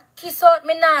me yard. Kiss out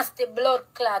me nasty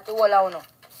blood clot you all on.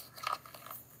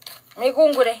 Me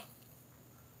gungu there.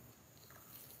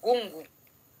 Gungu.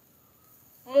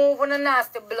 Move on a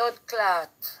nasty blood clot.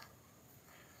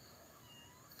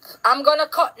 I'm gonna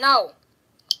cut now.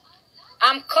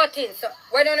 I'm cutting. So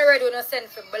when you're ready, you're send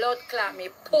for blood clot me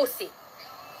pussy.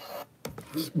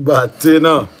 But you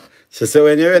know, she said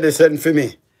when you're ready, send for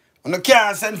me. You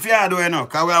can't send for you, you know,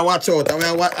 because we are watch out and we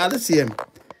are all the same.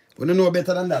 We don't know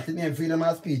better than that. She name freedom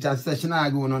of speech and she said she not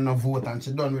going on no vote and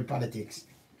she done with politics.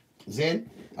 See?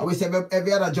 I wish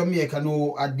every other Jamaican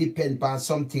know I depend on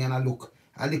something and I look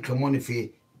a little money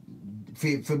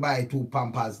for buy 2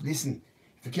 Pampers. Listen,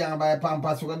 if you can't buy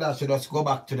Pampers for that, you just go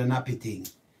back to the nappy thing.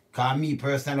 Because me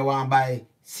personally want to buy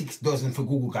 6 dozen for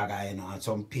Google Gaga, you know, and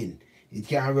some pin. It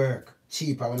can't work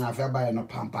cheaper when I have to buy no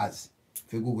Pampers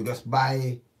for Google. Just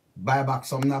buy back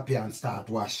some nappy and start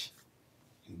wash.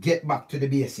 Get back to the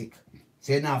basic.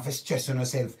 So you don't have to stress on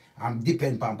yourself and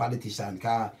depend on politicians.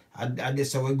 Because I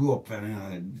just how we grew up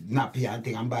nappy and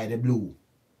thing and buy the blue.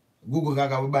 Google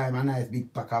Gaga will buy him a nice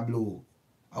big pack of blue.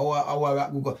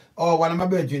 Google. Oh, one of my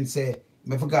brethren say,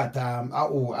 I forgot,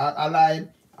 I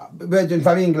lied. Brethren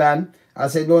from England, I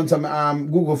said, Lonesome,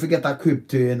 Google forget a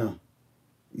crypt, you know.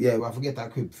 Yeah, I forget a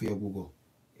crypt for you, Google.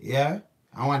 Yeah?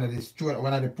 And one of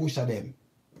the push of them.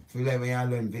 Feel like when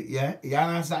you learn, yeah? You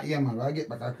understand? Yeah, man, I get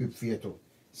back a crypt for you too.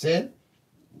 See?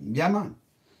 Yeah, man.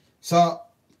 So,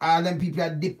 all them people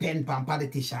that depend on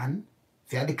politicians,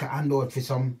 if you can handout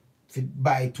for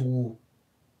buy 2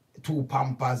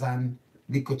 Pampers and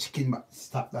little chicken,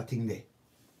 stop that thing there.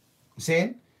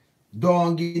 Saying?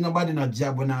 Don't give nobody no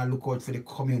job when I look out for the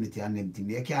community and them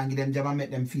things. You can't give them job and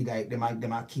make them feel like them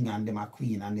are king and them are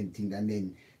queen and them things, and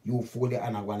then you fold the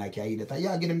honor one like you eat it.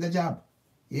 You give them the job.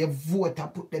 You vote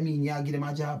and put them in, you give them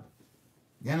a job.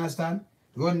 You understand?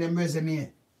 Run them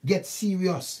resume. Get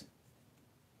serious.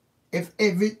 If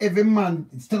every man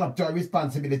stand up to a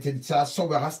responsibility, so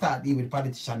we start dealing with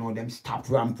politicians now, them stop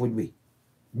ramp with we.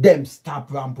 Them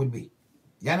stop ramp with we.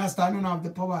 You understand? You don't have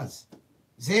the powers.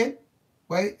 See?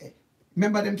 Well,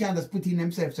 Remember them can't just put in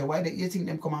themselves. So why you think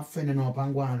them come and fending up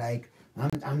and go on like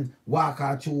and walk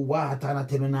out through water and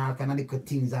tell them all kind of little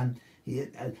things and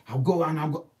I'll go and I'll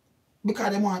go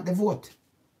because they want the vote.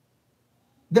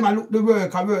 Them a look the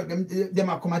work, them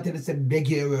a come and tell us say beg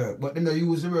your work, but them don't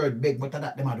use the word beg, but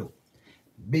that them a do.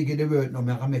 Beg the word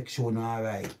now, I make sure no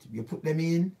alright. You put them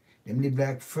in, them live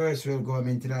like first world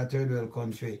government in a third world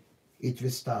country. It will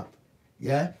stop.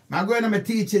 Yeah? I'm going to my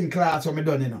teaching class when I'm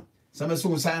done, you know. So I'm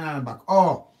soon sign on back.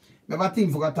 Oh, I have a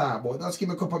thing for to talk about. Just give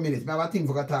me a couple of minutes. I have a thing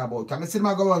for to talk about. Can I see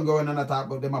them go on and talk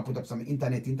about them and put up some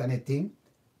internet thing?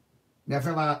 I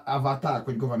have a talk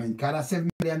with government. Because $7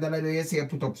 million you say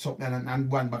put up something and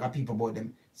one bag of people about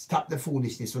them. Stop the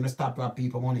foolishness. When you stop rob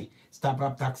people money. Stop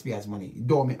rob taxpayers money. It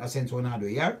don't make no sense when I do,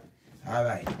 yeah?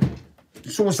 Alright.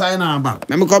 So sign on back.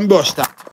 Let me come bust that.